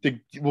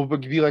 Will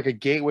be like a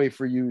gateway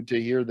for you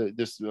to hear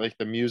this like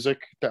the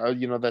music that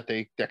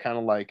that kind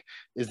of like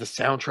is the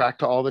soundtrack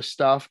to all this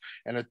stuff,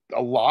 and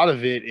a lot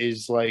of it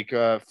is like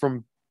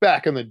from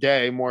back in the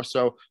day more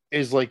so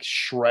is like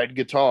shred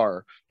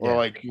guitar or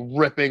like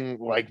ripping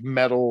like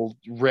metal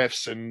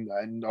riffs and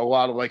a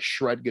lot of like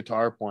shred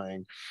guitar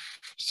playing.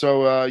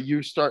 So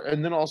you start,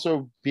 and then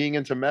also being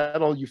into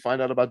metal, you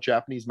find out about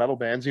Japanese metal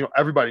bands. You know,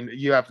 everybody,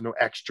 you have to know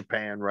X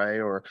Japan, right?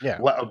 Or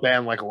a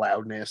band like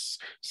Loudness.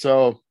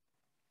 So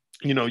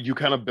you know, you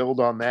kind of build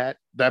on that.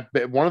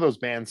 One of those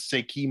bands,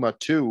 Sekima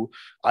 2,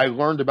 I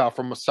learned about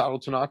from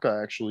Masato Tanaka,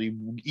 actually,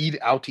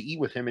 out to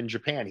eat with him in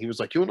Japan. He was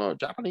like, you know, a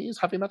Japanese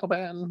heavy metal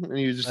band. And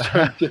he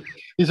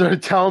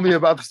started telling me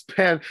about this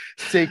band,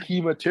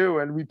 Sekima 2,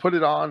 and we put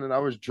it on, and I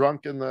was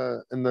drunk in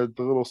the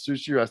little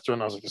sushi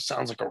restaurant. I was like, this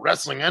sounds like a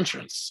wrestling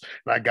entrance.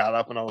 And I got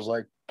up and I was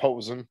like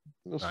posing. It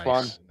was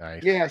fun.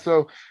 Nice. Yeah,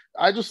 so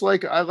I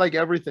like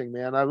everything,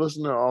 man. I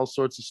listen to all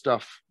sorts of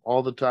stuff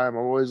all the time.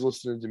 I'm always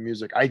listening to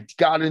music. I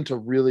got into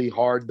really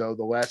hard though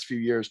the last few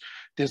years.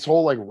 This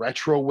whole like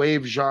retro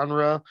wave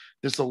genre,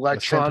 this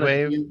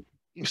electronic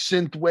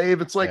synth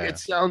wave. It's like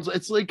it's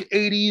like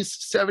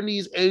 80s,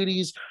 70s,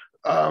 80s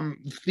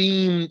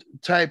themed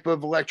type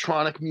of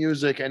electronic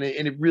music, and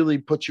it really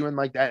puts you in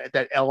like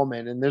that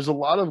element. And there's a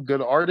lot of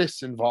good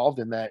artists involved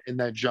in that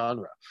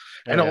genre,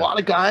 and a lot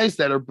of guys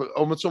that are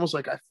almost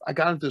like I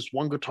got into this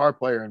one guitar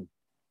player, and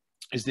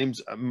his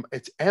name's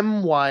it's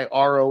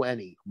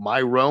Myrone.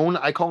 Myrone.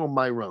 I call him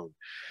Myrone.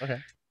 Okay.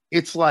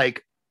 It's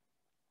like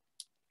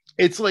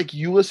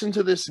you listen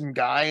to this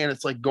guy, and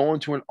it's like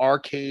going to an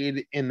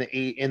arcade in the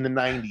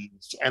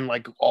 90s,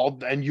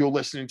 and you're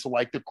listening to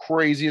like the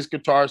craziest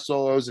guitar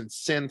solos and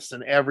synths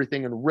and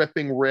everything and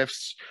ripping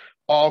riffs.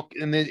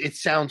 And it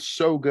sounds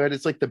so good.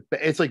 It's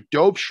like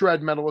dope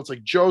shred metal. It's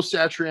like Joe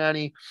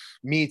Satriani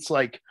meets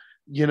like,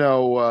 you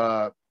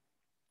know,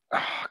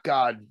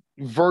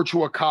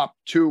 Virtua Cop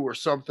 2 or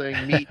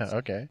something meets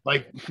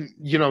like,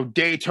 you know,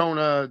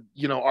 Daytona,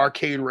 you know,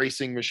 arcade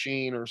racing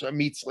machine, or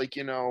meets like,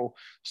 you know,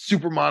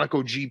 Super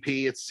Monaco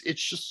GP.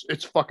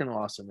 It's fucking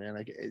awesome,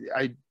 man.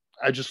 I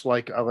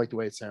like the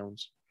way it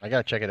sounds. I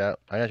gotta check it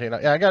out.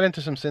 Yeah, I got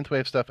into some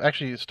synthwave stuff.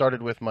 Actually, it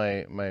started with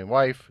my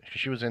wife.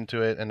 She was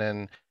into it, and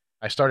then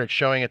I started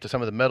showing it to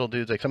some of the metal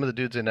dudes, like some of the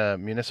dudes in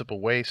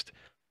Municipal Waste.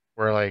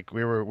 where like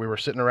we were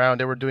sitting around.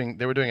 They were doing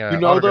You an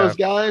know those autograph.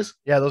 guys?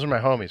 Yeah, those are my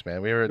homies,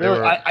 man. They Really,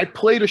 were I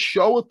played a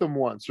show with them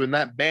once in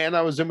that band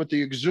I was in with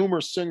the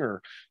Exhumer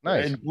singer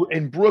nice.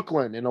 in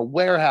Brooklyn in a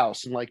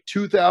warehouse in like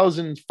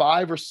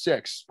 2005 or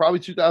six, probably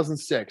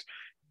 2006.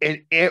 And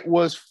it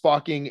was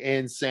fucking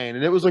insane.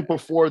 And it was like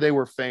before they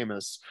were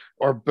famous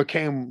or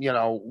became,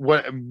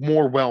 what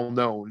more well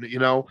known,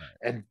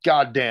 and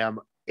goddamn,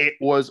 it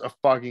was a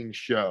fucking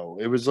show.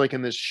 It was like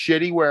in this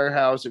shitty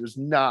warehouse. It was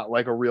not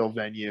like a real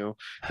venue.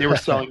 They were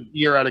selling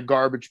beer out of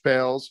garbage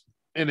pails,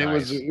 and it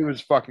was Nice. it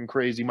was fucking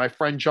crazy. My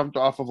friend jumped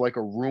off of like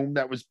a room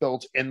that was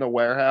built in the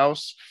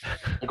warehouse,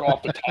 like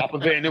off the top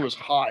of it, and it was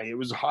high. It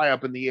was high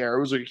up in the air.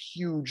 It was a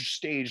huge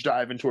stage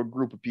dive into a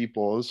group of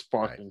people. It was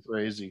Nice. fucking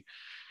crazy.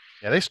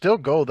 Yeah, they still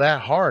go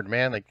that hard,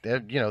 man. Like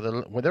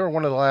when they were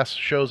one of the last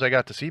shows I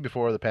got to see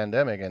before the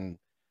pandemic, and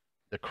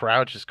the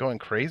crowd's just going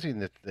crazy,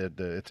 and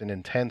it's an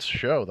intense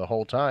show the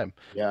whole time.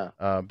 Yeah.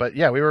 But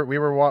yeah, we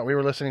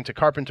were listening to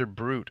Carpenter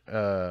Brute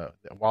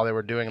while they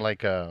were doing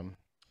like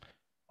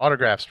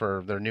autographs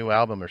for their new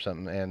album or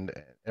something, and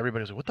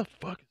everybody was like, "What the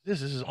fuck is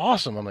this? This is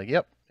awesome!" I'm like,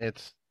 "Yep,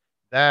 it's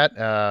that."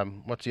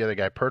 What's the other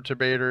guy?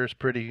 Perturbator's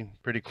pretty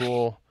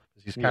cool.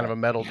 He's kind of Yeah. a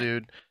metal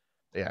dude.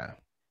 Yeah,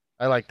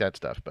 I like that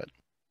stuff. But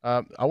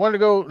I wanted to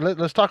go.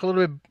 Let's talk a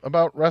little bit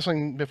about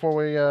wrestling before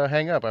we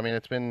hang up. I mean,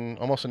 it's been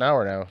almost an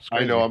hour now. It's I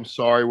know. crazy. I'm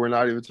sorry. We're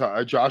not even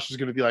talking. Josh is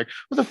going to be like,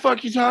 "What the fuck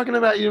are you talking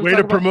about? You didn't Way talk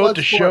to about promote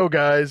the Bloodsport." show,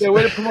 guys. Yeah,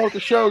 way to promote the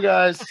show,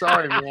 guys.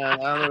 Sorry, man.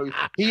 I don't know.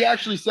 He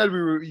actually said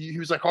we were. He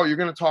was like, "Oh, you're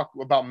going to talk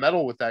about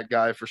metal with that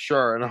guy for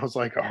sure." And I was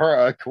like, "All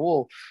right,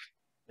 cool."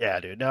 Yeah,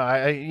 dude. No,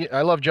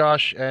 I love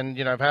Josh, and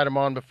I've had him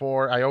on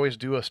before. I always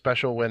do a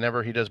special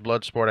whenever he does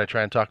Bloodsport. I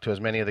try and talk to as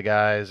many of the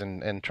guys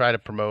and try to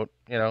promote.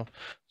 So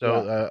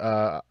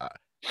Yeah.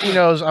 he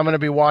knows I'm going to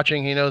be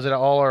watching. He knows that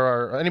all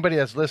anybody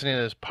that's listening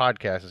to this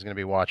podcast is going to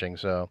be watching.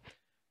 So,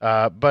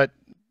 but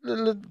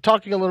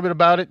talking a little bit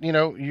about it,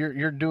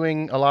 you're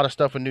doing a lot of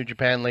stuff with New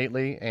Japan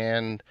lately,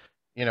 and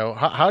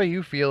how do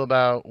you feel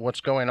about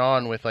what's going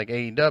on with like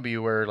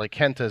AEW, where like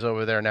Kenta's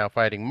over there now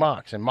fighting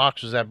Mox, and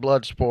Mox was at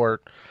Bloodsport,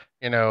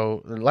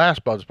 the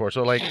last Bloodsport.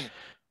 So like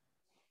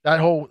that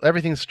whole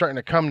everything's starting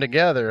to come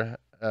together.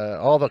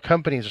 All the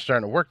companies are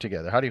starting to work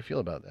together. How do you feel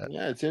about that?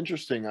 Yeah, it's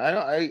interesting.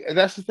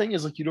 That's the thing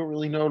is like you don't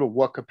really know to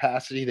what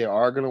capacity they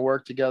are going to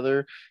work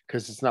together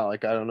because it's not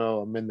like I don't know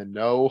I'm in the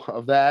know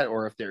of that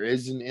or if there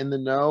isn't in the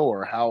know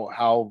or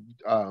how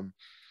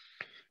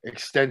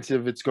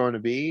extensive it's going to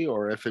be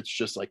or if it's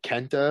just like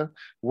Kenta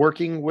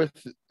working with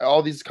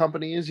all these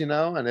companies,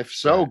 and if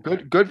so,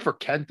 Right. good for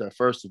Kenta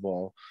first of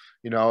all.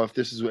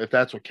 If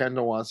that's what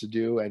Kenta wants to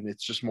do and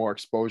it's just more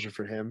exposure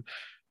for him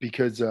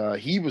because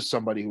he was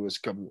somebody who was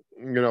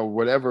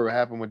whatever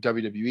happened with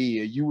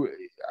WWE,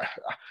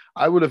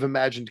 I would have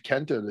imagined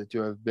Kenta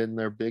to have been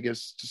their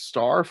biggest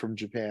star from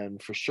Japan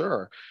for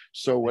sure.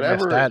 So They messed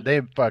whatever, that.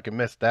 They fucking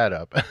messed that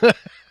up.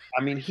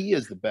 I mean, he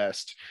is the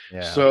best.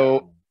 Yeah.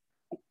 So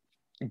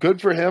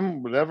good for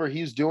him, whatever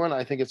he's doing.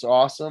 I think it's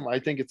awesome. I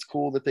think it's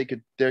cool that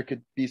there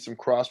could be some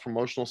cross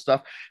promotional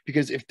stuff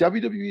because if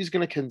WWE is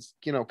going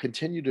to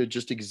continue to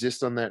just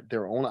exist on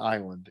their own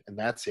island and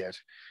that's it,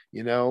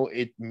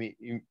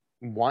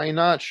 why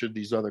not should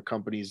these other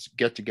companies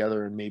get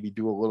together and maybe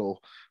do a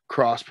little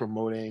cross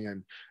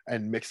promoting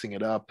and mixing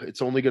it up?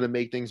 It's only going to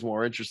make things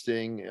more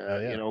interesting,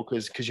 Yeah.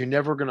 because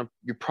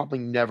you're probably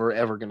never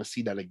ever going to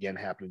see that again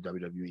happen in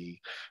WWE.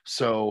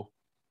 So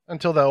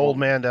Until the old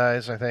man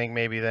dies, I think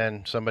maybe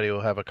then somebody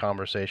will have a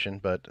conversation.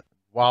 But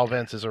while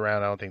Vince is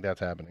around, I don't think that's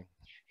happening.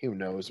 who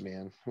knows,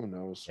 man? Who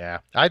knows? Yeah,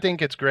 I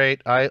think it's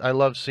great. I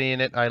love seeing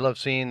it. I love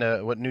seeing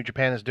what New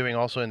Japan is doing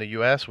also in the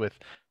U.S. with,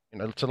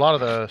 it's a lot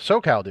of the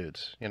SoCal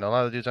dudes. A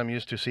lot of the dudes I'm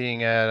used to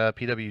seeing at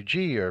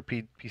PWG or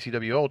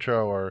PCW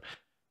Ultra or,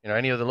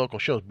 any of the local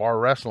shows, bar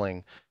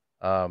wrestling,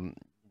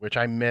 which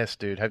I miss,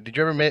 dude. Did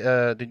you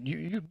ever did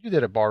you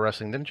did a bar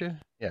wrestling, didn't you?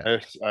 Yeah.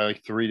 I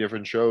like three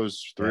different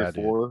shows, three or Yeah,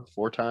 dude.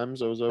 four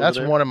times I was over That's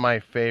there. one of my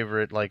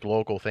favorite like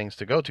local things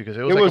to go to because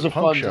it was It like a was a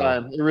punk fun show.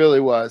 time. It really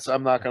was.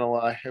 I'm not gonna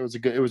lie. It was a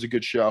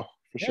good show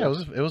for Yeah,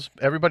 it sure. was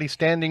everybody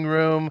standing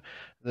room.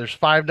 There's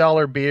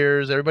 $5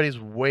 beers. Everybody's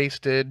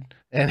wasted,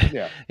 and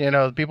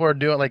Yeah, people are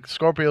doing like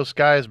Scorpio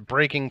Sky is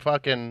breaking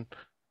fucking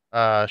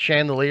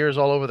chandeliers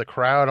all over the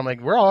crowd. I'm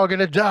like, we're all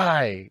gonna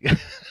die.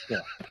 yeah,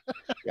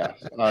 yeah.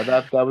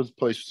 That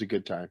place was a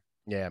good time.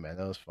 Yeah, man,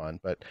 that was fun.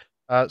 But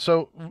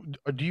so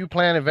do you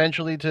plan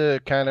eventually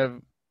to kind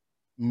of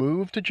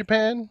move to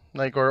Japan,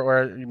 like,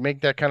 or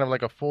make that kind of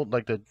like a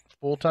the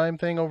full time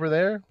thing over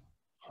there?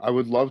 I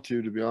would love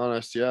to be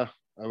honest. Yeah,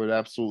 I would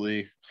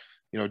absolutely,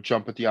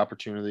 jump at the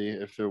opportunity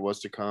if it was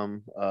to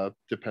come,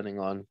 depending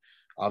on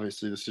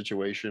obviously the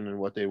situation and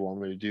what they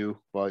want me to do.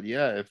 But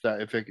yeah,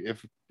 if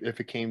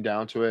it came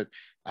down to it,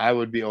 I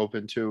would be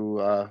open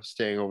to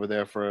staying over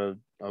there for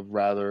a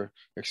rather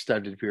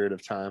extended period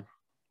of time.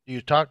 Do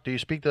you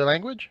speak the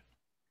language?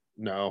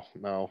 No,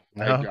 no,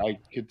 No.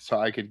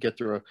 I could get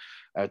through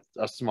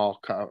a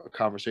small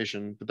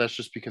conversation, but that's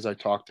just because I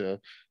talk to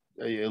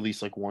at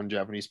least like one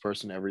Japanese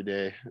person every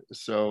day.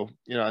 So,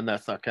 and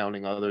that's not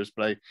counting others,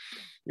 but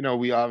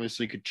we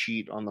obviously could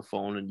cheat on the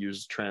phone and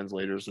use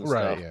translators and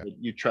Right. stuff. Yeah.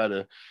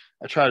 But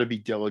I try to be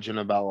diligent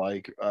about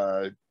like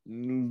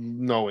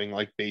knowing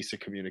like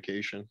basic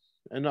communication.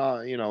 And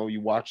you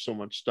watch so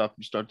much stuff,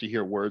 you start to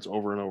hear words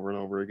over and over and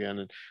over again,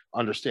 and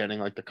understanding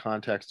like the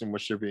context in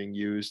which they're being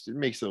used. It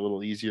makes it a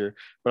little easier,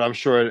 but I'm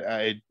sure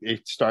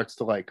it starts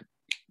to like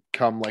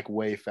come like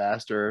way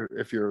faster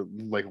if you're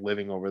like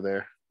living over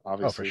there, Oh,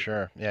 for obviously.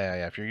 sure. Yeah,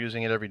 yeah. If you're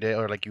using it every day,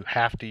 or like you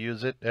have to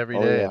use it every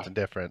Oh day, yeah, it's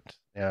different.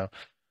 You know,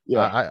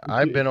 yeah.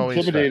 I've been It's always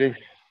intimidating.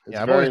 It's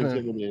yeah, very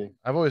intimidating.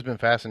 I've always been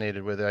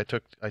fascinated with it.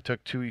 I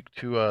took two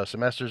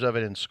semesters of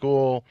it in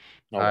school.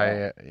 Oh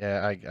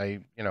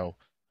wow.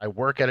 I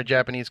work at a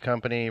Japanese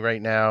company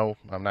right now.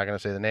 I'm not going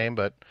to say the name,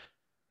 but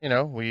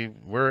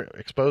we're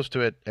exposed to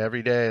it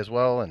every day as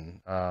well,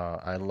 and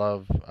I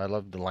love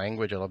the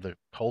language. I love the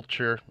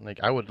culture.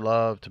 Like I would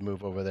love to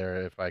move over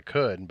there if I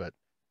could, but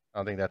I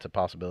don't think that's a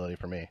possibility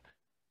for me.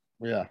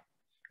 Yeah.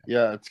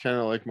 Yeah, it's kind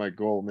of like my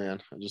goal, man.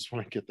 I just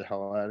want to get the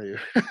hell out of here.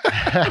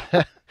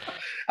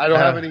 I don't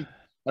have Uh, any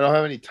I don't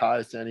have any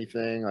ties to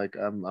anything. Like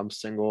I'm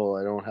single.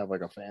 I don't have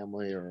like a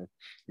family, or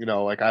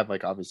like I have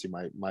like obviously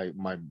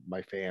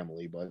my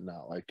family, but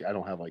not like I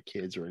don't have like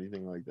kids or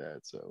anything like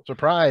that. So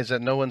Surprised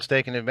that no one's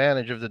taking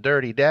advantage of the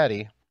dirty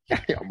daddy.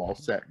 I'm all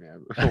set,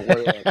 man. Don't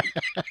worry about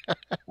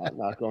it.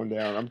 Not going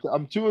down.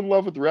 I'm too in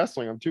love with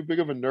wrestling. I'm too big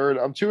of a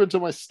nerd. I'm too into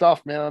my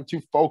stuff, man. I'm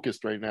too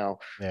focused right now.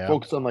 Yeah.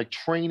 Focused on like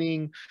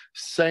training,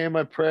 saying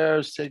my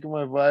prayers, taking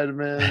my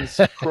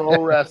vitamins,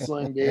 pro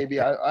wrestling, baby.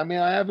 I mean,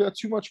 I have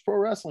too much pro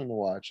wrestling to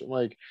watch. I'm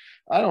like,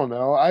 I don't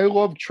know. I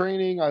love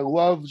training. I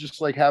love just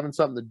like having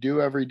something to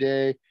do every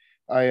day.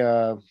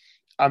 I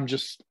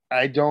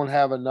I don't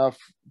have enough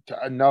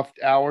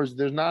hours.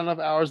 There's not enough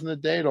hours in the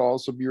day to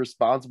also be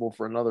responsible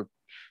for another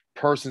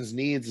person's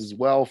needs as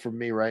well for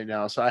me right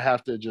now. So I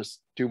have to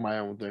just do my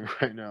own thing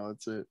right now.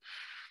 That's it.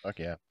 Fuck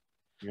yeah.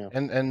 Yeah.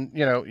 And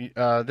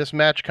this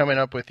match coming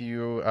up with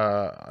you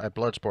at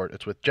Bloodsport,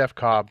 it's with Jeff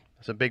Cobb.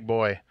 It's a big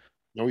boy.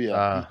 Oh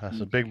yeah.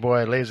 That's a big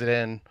boy. Lays it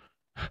in.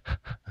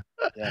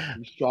 Yeah.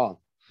 He's strong.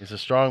 He's a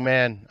strong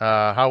man.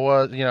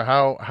 How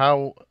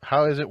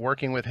is it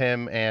working with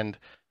him, and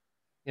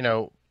you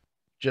know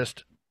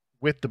just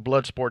with the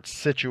Bloodsport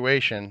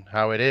situation,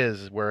 how it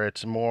is, where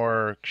it's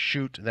more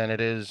shoot than it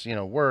is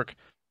work.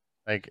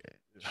 Like,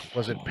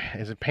 is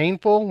it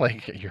painful?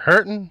 Like you're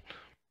hurting?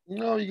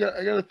 No, you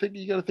gotta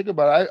think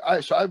about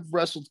it. So I've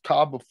wrestled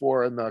Cobb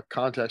before in the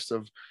context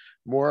of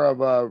more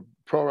of a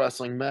pro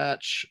wrestling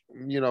match,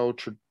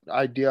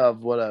 idea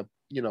of what a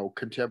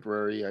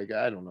contemporary, like,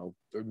 I don't know,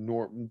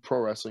 pro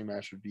wrestling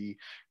match would be.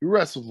 We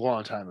wrestled a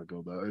long time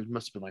ago though. It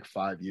must have been like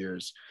 5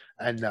 years,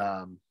 and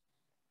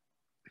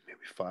maybe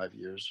 5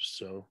 years or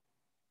so.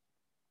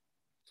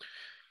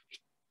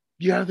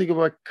 You got to think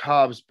about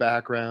Cobb's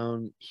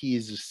background.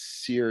 He's a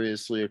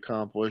seriously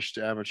accomplished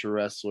amateur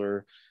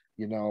wrestler.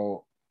 You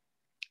know,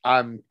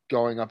 I'm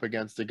going up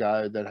against a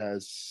guy that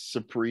has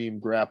supreme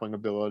grappling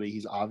ability.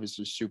 He's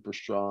obviously super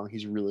strong.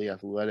 He's really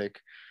athletic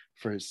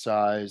for his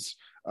size.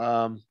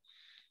 I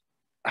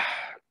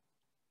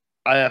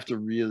have to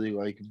really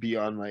like be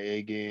on my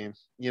A game,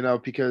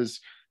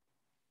 because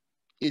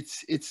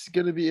it's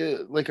gonna be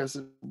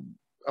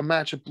a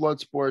match of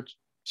Bloodsport.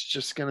 It's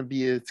just gonna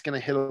be it's gonna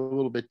hit a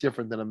little bit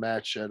different than a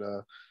match at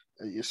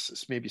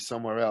maybe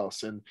somewhere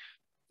else, and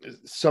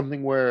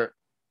something where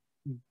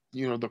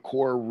the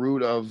core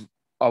root of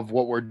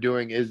what we're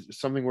doing is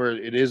something where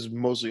it is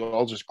mostly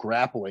all just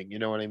grappling, you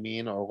know what I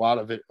mean? Or a lot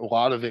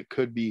of it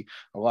could be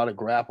a lot of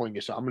grappling.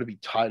 So I'm going to be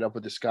tied up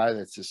with this guy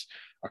that's this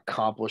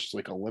accomplished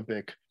like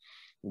Olympic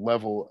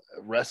level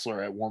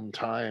wrestler at one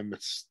time.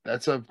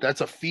 That's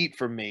a feat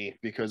for me,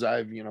 because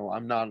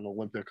I'm not an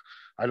Olympic.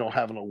 I don't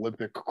have an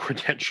Olympic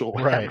credential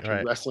Right, amateur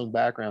right. wrestling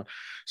background.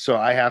 So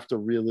I have to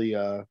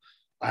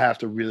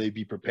really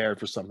be prepared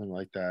for something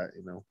like that.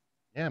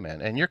 Yeah,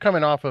 man. And you're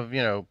coming off of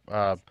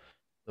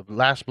the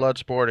last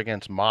Bloodsport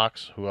against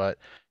Mox, who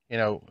you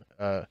know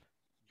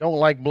don't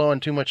like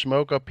blowing too much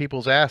smoke up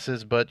people's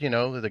asses, but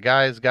the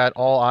guy's got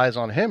all eyes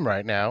on him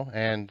right now,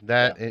 and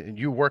Yeah.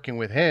 you working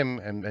with him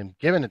and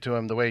giving it to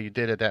him the way you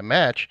did at that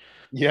match,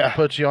 that Yeah.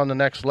 puts you on the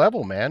next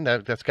level, man.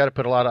 That's got to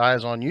put a lot of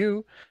eyes on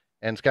you,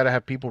 and it's got to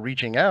have people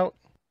reaching out.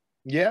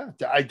 Yeah.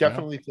 I You know?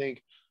 definitely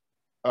think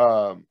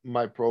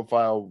my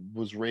profile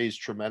was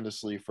raised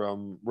tremendously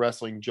from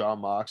wrestling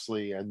John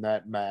Moxley and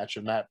that match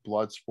and that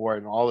blood sport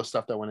and all the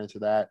stuff that went into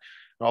that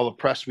and all the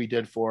press we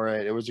did for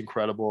it. It was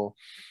incredible.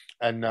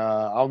 And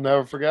I'll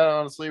never forget,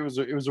 honestly. It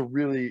was a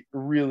really,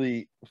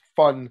 really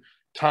fun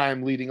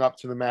time leading up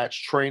to the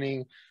match,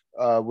 training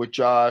with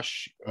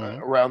Josh Mhm.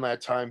 around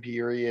that time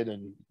period,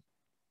 and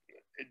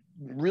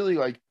really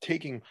like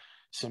taking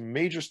some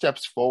major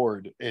steps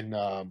forward in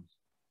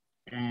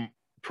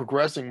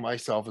progressing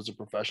myself as a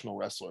professional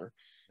wrestler.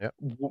 Yep.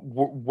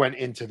 Went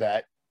into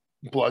that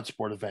blood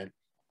sport event,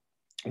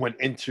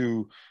 went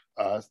into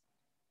uh,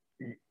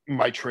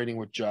 my training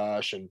with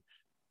Josh, and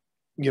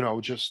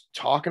just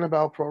talking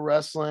about pro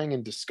wrestling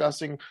and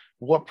discussing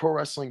what pro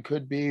wrestling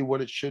could be,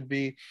 what it should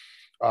be.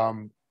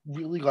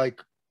 Really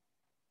like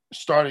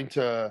starting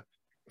to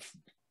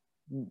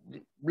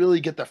really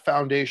get the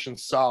foundation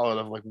solid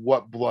of like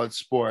what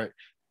Bloodsport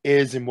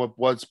is and what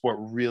Bloodsport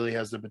really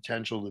has the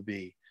potential to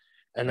be.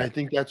 And Yeah. I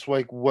think that's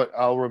like what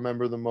I'll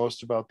remember the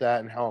most about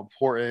that, and how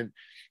important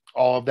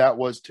all of that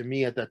was to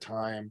me at that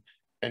time.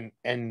 And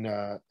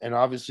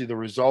obviously the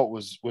result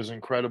was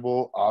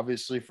incredible.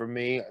 Obviously for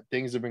me,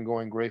 things have been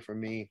going great for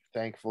me,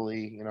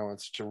 thankfully.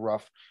 It's a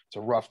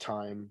rough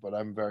time, but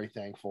I'm very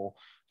thankful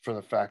for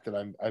the fact that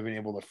I've been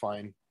able to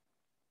find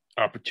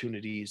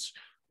opportunities,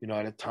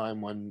 at a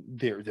time when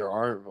there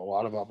aren't a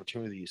lot of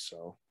opportunities.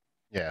 So,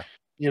 Yeah.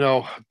 you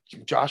know,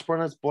 Josh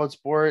Barnett's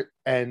Bloodsport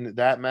and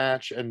that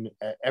match and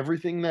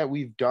everything that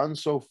we've done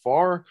so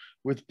far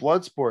with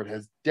Bloodsport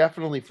has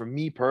definitely, for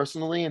me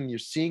personally, and you're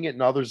seeing it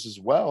in others as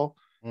well,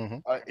 Hmm.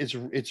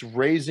 it's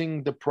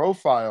raising the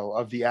profile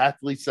of the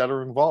athletes that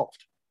are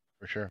involved.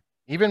 For sure.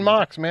 Even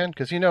Mox, man,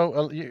 because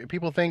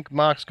people think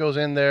Mox goes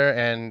in there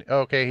and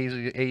okay, he's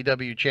a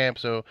AEW champ,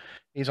 so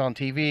he's on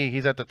TV,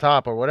 he's at the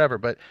top or whatever.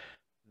 But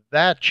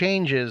that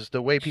changes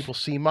the way people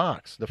see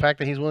Mox. The fact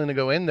that he's willing to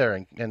go in there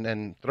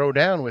and throw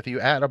down with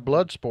you at a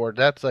blood sport,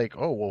 that's like,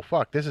 oh well,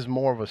 fuck, this is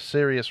more of a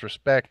serious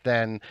respect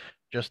than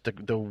just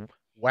the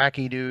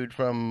wacky dude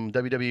from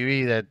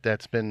WWE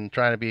that's been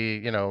trying to be,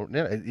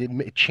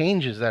 it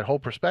changes that whole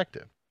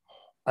perspective.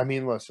 I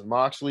mean, listen,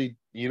 Moxley,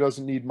 he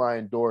doesn't need my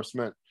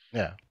endorsement,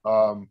 Yeah,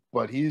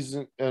 but he's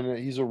a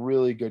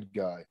really good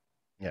guy.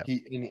 yeah,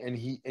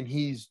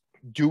 He's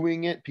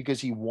doing it because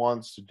he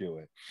wants to do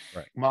it.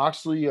 right.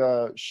 Moxley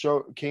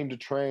came to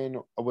train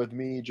with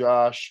me,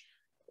 Josh,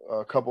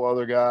 a couple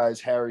other guys,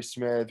 Harry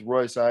Smith,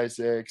 Royce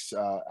Isaacs,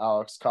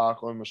 Alex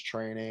Conklin was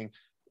training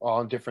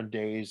on different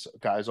days,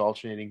 guys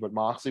alternating, but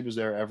Moxley was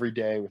there every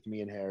day with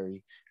me and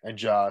Harry and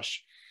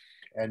Josh.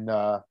 And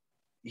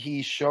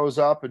he shows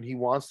up and he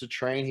wants to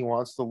train, he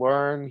wants to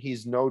learn.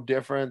 He's no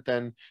different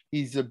than,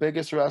 he's the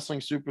biggest wrestling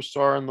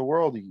superstar in the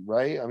world,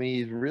 right? I mean,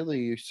 he's really,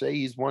 you say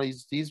he's one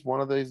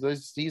of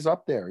those, he's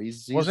up there.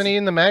 Wasn't he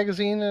in the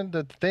magazine and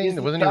the He's thing?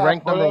 the Wasn't he top,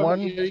 ranked number whatever. one?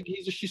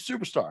 He's a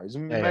superstar. He's a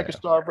Yeah, yeah, mega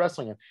star of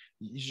wrestling.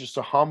 He's just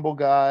a humble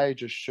guy.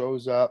 Just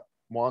shows up,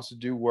 wants to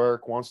do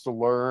work, wants to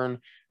learn.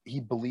 He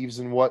believes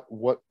in what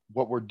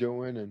we're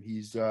doing, and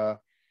he's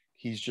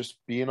just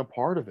being a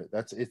part of it.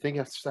 I think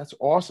that's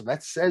awesome.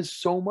 That says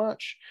so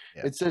much.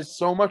 yeah, It says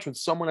so much when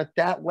someone at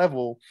that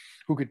level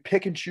who could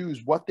pick and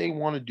choose what they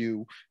want to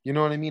do. You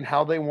know what I mean?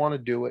 How they want to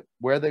do it,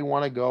 where they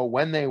want to go,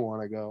 when they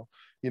want to go.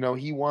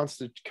 He wants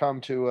to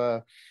come to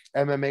a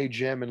MMA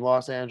gym in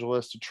Los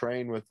Angeles to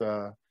train with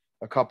a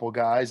couple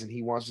guys, and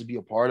he wants to be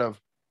a part of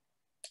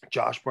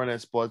Josh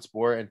Barnett's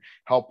Bloodsport and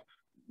help,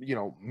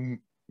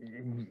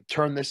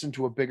 turn this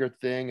into a bigger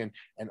thing.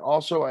 And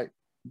also,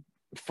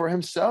 for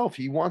himself,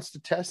 he wants to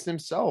test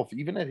himself,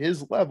 even at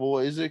his level,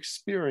 his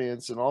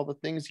experience, and all the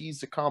things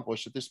he's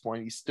accomplished at this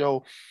point. He's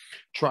still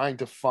trying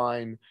to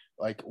find,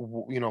 like,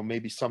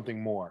 maybe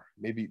something more,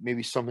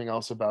 maybe something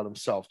else about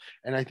himself.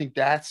 And I think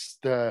that's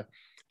the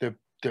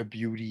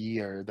beauty,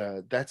 or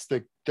that's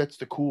the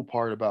cool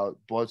part about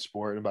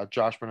Bloodsport and about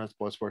Josh Barnett's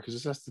Bloodsport,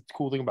 because that's the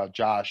cool thing about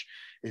Josh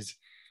is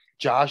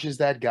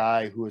that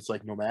guy who is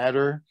like, no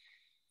matter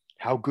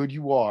how good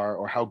you are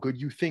or how good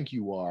you think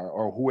you are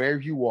or where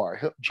you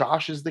are,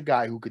 Josh is the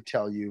guy who could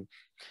tell you,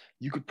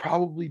 you could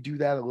probably do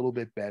that a little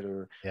bit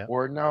better, yeah.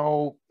 or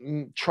no,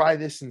 try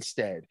this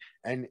instead.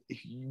 And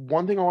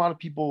one thing a lot of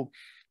people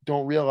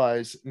don't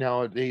realize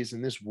nowadays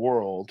in this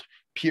world,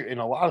 in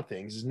a lot of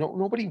things, is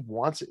nobody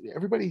wants it.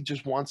 Everybody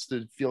just wants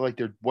to feel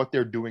like what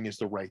they're doing is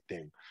the right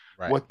thing.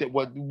 Right.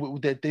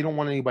 That they don't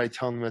want anybody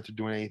telling them that they're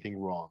doing anything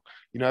wrong.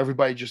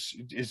 Everybody just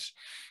is,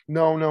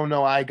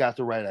 no, I got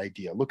the right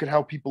idea. Look at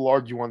how people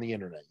argue on the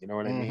internet. You know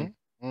what I mean?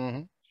 Mm-hmm.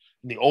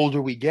 Mm-hmm. The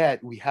older we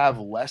get, we have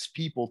less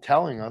people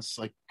telling us,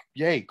 like,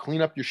 hey,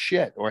 clean up your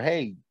shit, or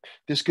hey,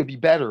 this could be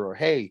better, or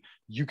hey,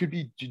 you're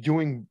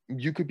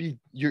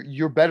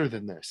better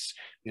than this.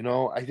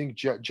 I think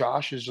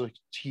Josh is like,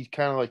 he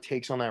kind of like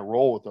takes on that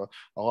role with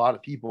a lot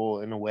of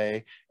people in a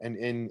way, and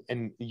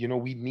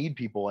we need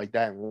people like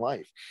that in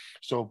life.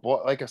 So,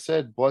 like I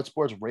said,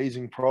 Bloodsport's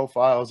raising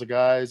profiles of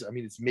guys. I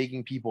mean, it's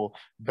making people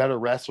better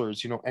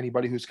wrestlers.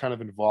 Anybody who's kind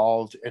of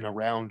involved and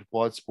around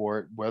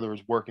Bloodsport, whether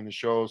it's working the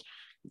shows,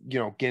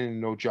 getting to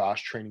know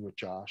Josh, training with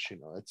Josh,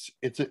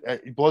 it's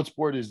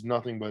Bloodsport is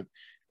nothing but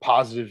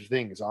positive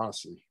things,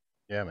 honestly.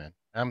 Yeah, man.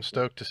 I'm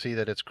stoked to see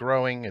that it's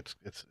growing. It's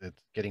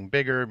getting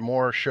bigger.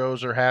 More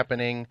shows are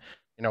happening.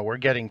 We're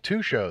getting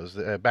two shows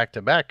back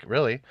to back,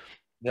 really.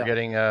 We're Yeah.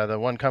 getting the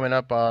one coming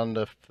up on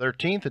the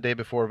 13th, the day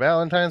before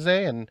Valentine's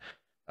Day, and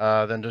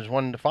then there's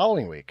one the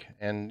following week.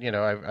 And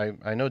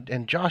I know,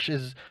 and Josh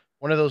is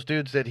one of those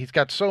dudes that he's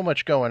got so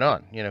much going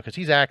on, because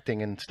he's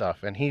acting and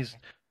stuff, and he's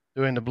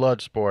doing the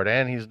Bloodsport,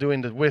 and he's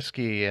doing the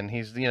whiskey, and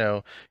he's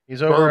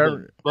he's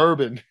over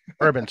Bourbon.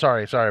 bourbon.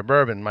 Sorry,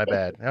 bourbon. My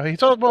bad. Now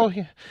he's all well.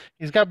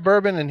 He's got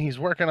bourbon, and he's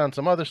working on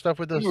some other stuff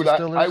with those Dude, I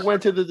distillers.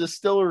 went to the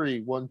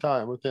distillery one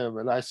time with him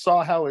and I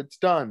saw how it's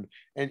done.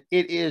 And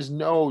it is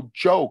no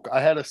joke.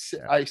 I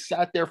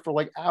sat there for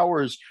like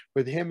hours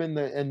with him and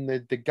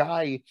the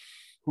guy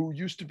who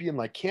used to be in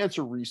like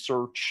cancer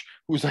research,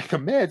 who's like a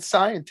mad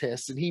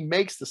scientist, and he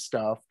makes the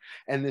stuff.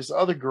 And this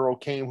other girl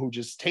came who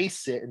just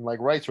tastes it and like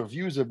writes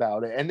reviews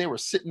about it. And they were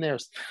sitting there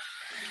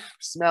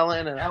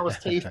smelling, and I was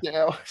tasting.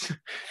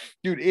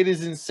 Dude, it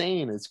is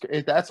insane.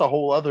 That's a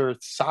whole other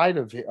side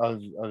of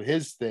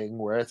his thing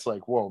where it's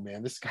like, whoa,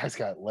 man, this guy's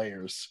got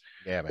layers.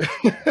 Yeah,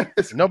 man.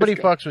 Nobody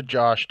fucks with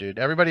Josh, dude.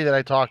 Everybody that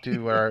I talk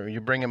to, or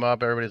you bring him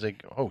up, everybody's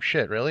like, "Oh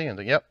shit, really?" And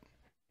like, "Yep,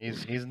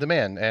 he's the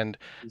man." And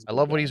I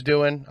love what he's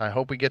doing. I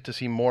hope we get to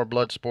see more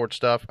Bloodsport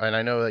stuff, and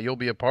I know that you'll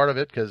be a part of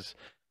it because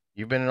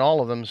you've been in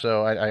all of them.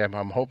 So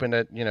I'm hoping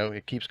that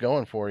it keeps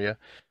going for you.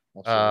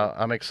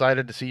 I'm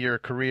excited to see your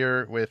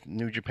career with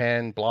New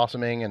Japan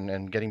blossoming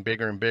and getting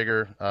bigger and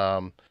bigger.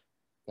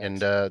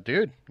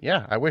 Dude,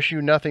 yeah, I wish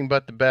you nothing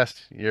but the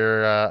best.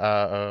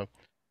 You're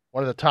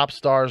one of the top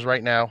stars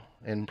right now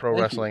in pro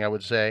wrestling, I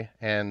would say.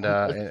 And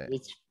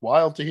it's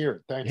wild to hear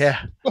it. Thanks.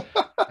 Yeah.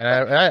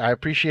 And I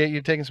appreciate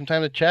you taking some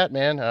time to chat,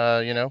 man.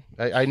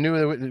 I knew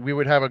that we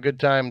would have a good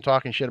time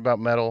talking shit about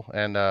metal,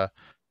 and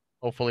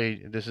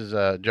hopefully this is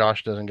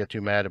Josh doesn't get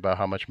too mad about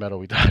how much metal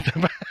we talked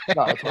about.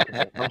 No, it's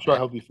okay. I'm sure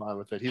he'll be fine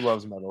with it. He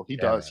loves metal. He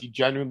does. Man. He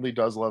genuinely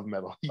does love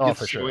metal. He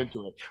gets so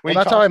into it. Well,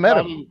 that's how I met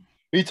him.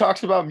 When he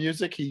talks about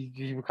music,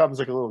 he becomes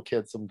like a little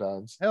kid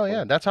sometimes. Hell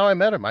yeah, that's how I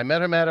met him. I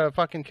met him at a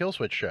fucking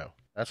Killswitch show.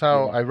 That's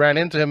how I ran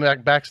into him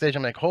backstage.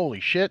 I'm like, holy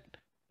shit,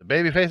 the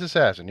babyface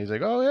assassin. He's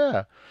like, oh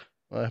yeah,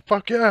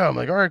 fuck yeah. I'm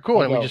like, all right,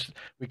 cool. And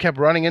we kept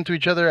running into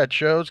each other at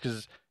shows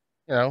because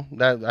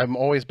that I'm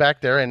always back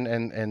there.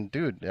 And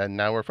dude, and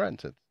now we're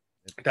friends.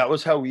 That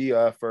was how we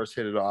first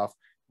hit it off.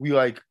 We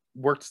like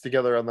worked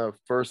together on the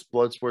first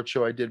Bloodsport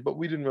show I did, but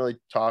we didn't really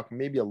talk,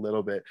 maybe a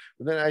little bit.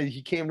 But then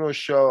he came to a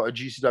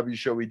GCW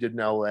show we did in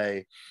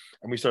LA,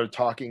 and we started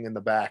talking in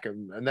the back.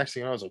 And the next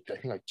thing I was like, I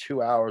think like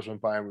 2 hours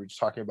went by, and we were just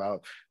talking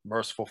about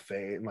Merciful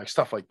Fate and like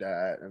stuff like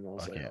that. And I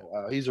was oh,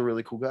 wow, he's a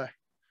really cool guy.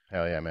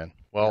 Hell yeah, man.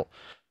 Well,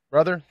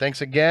 brother,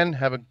 thanks again.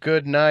 Have a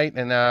good night,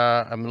 and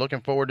I'm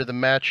looking forward to the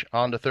match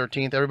on the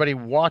 13th. Everybody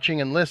watching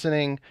and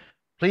listening,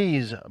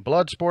 please,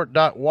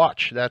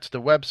 bloodsport.watch. That's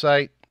the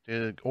website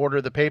to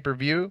order the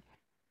pay-per-view.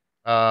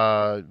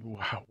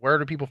 Where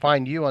do people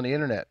find you on the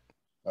internet?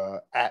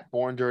 At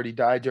Born Dirty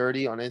Die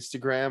Dirty on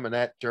Instagram, and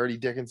at Dirty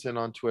Dickinson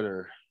on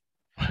Twitter.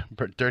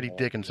 Dirty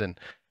Dickinson.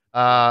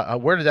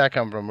 Where did that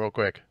come from, real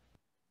quick?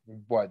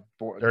 What?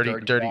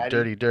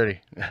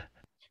 Dirty.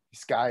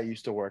 This guy I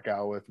used to work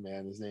out with,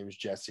 man, his name is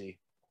Jesse.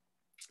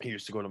 He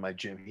used to go to my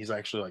gym. He's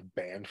actually like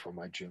banned from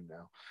my gym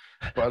now,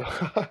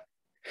 but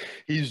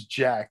he's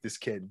jacked. This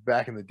kid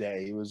back in the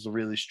day, he was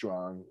really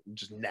strong,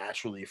 just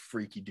naturally a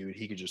freaky dude.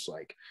 He could just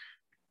like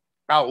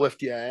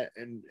outlift you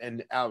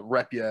and out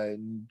rep you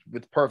and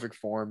with perfect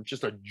form.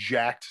 Just a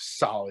jacked,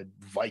 solid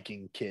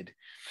Viking kid.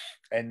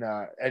 And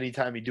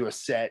anytime he'd do a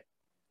set,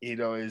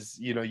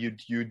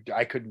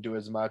 I couldn't do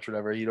as much,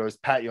 whatever. He'd always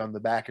pat you on the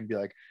back and be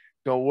like,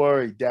 "Don't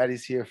worry,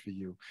 Daddy's here for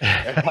you."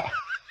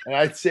 And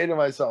I'd say to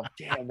myself,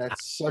 "Damn,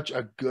 that's such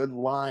a good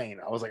line."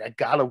 I was like, I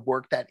gotta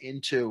work that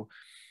into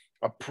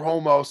a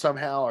promo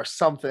somehow or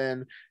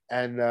something.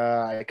 And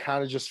I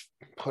kind of just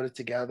put it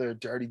together.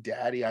 Dirty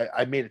Daddy.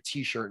 I made a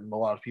t-shirt and a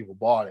lot of people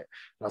bought it.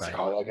 And I was like,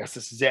 oh, I guess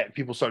this is it.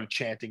 People started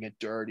chanting it,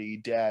 Dirty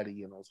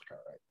Daddy. And I was like,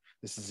 all right,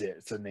 this is it.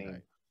 It's a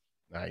name.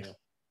 Nice. Yeah.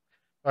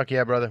 Fuck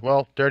yeah, brother.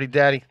 Well, Dirty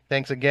Daddy,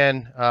 thanks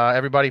again.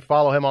 Everybody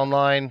follow him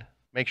online.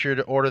 Make sure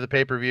to order the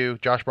pay-per-view.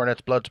 Josh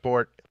Barnett's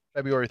Bloodsport,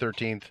 February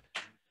 13th.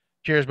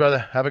 Cheers, brother.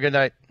 Have a good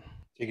night.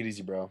 Take it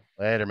easy, bro.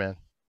 Later, man.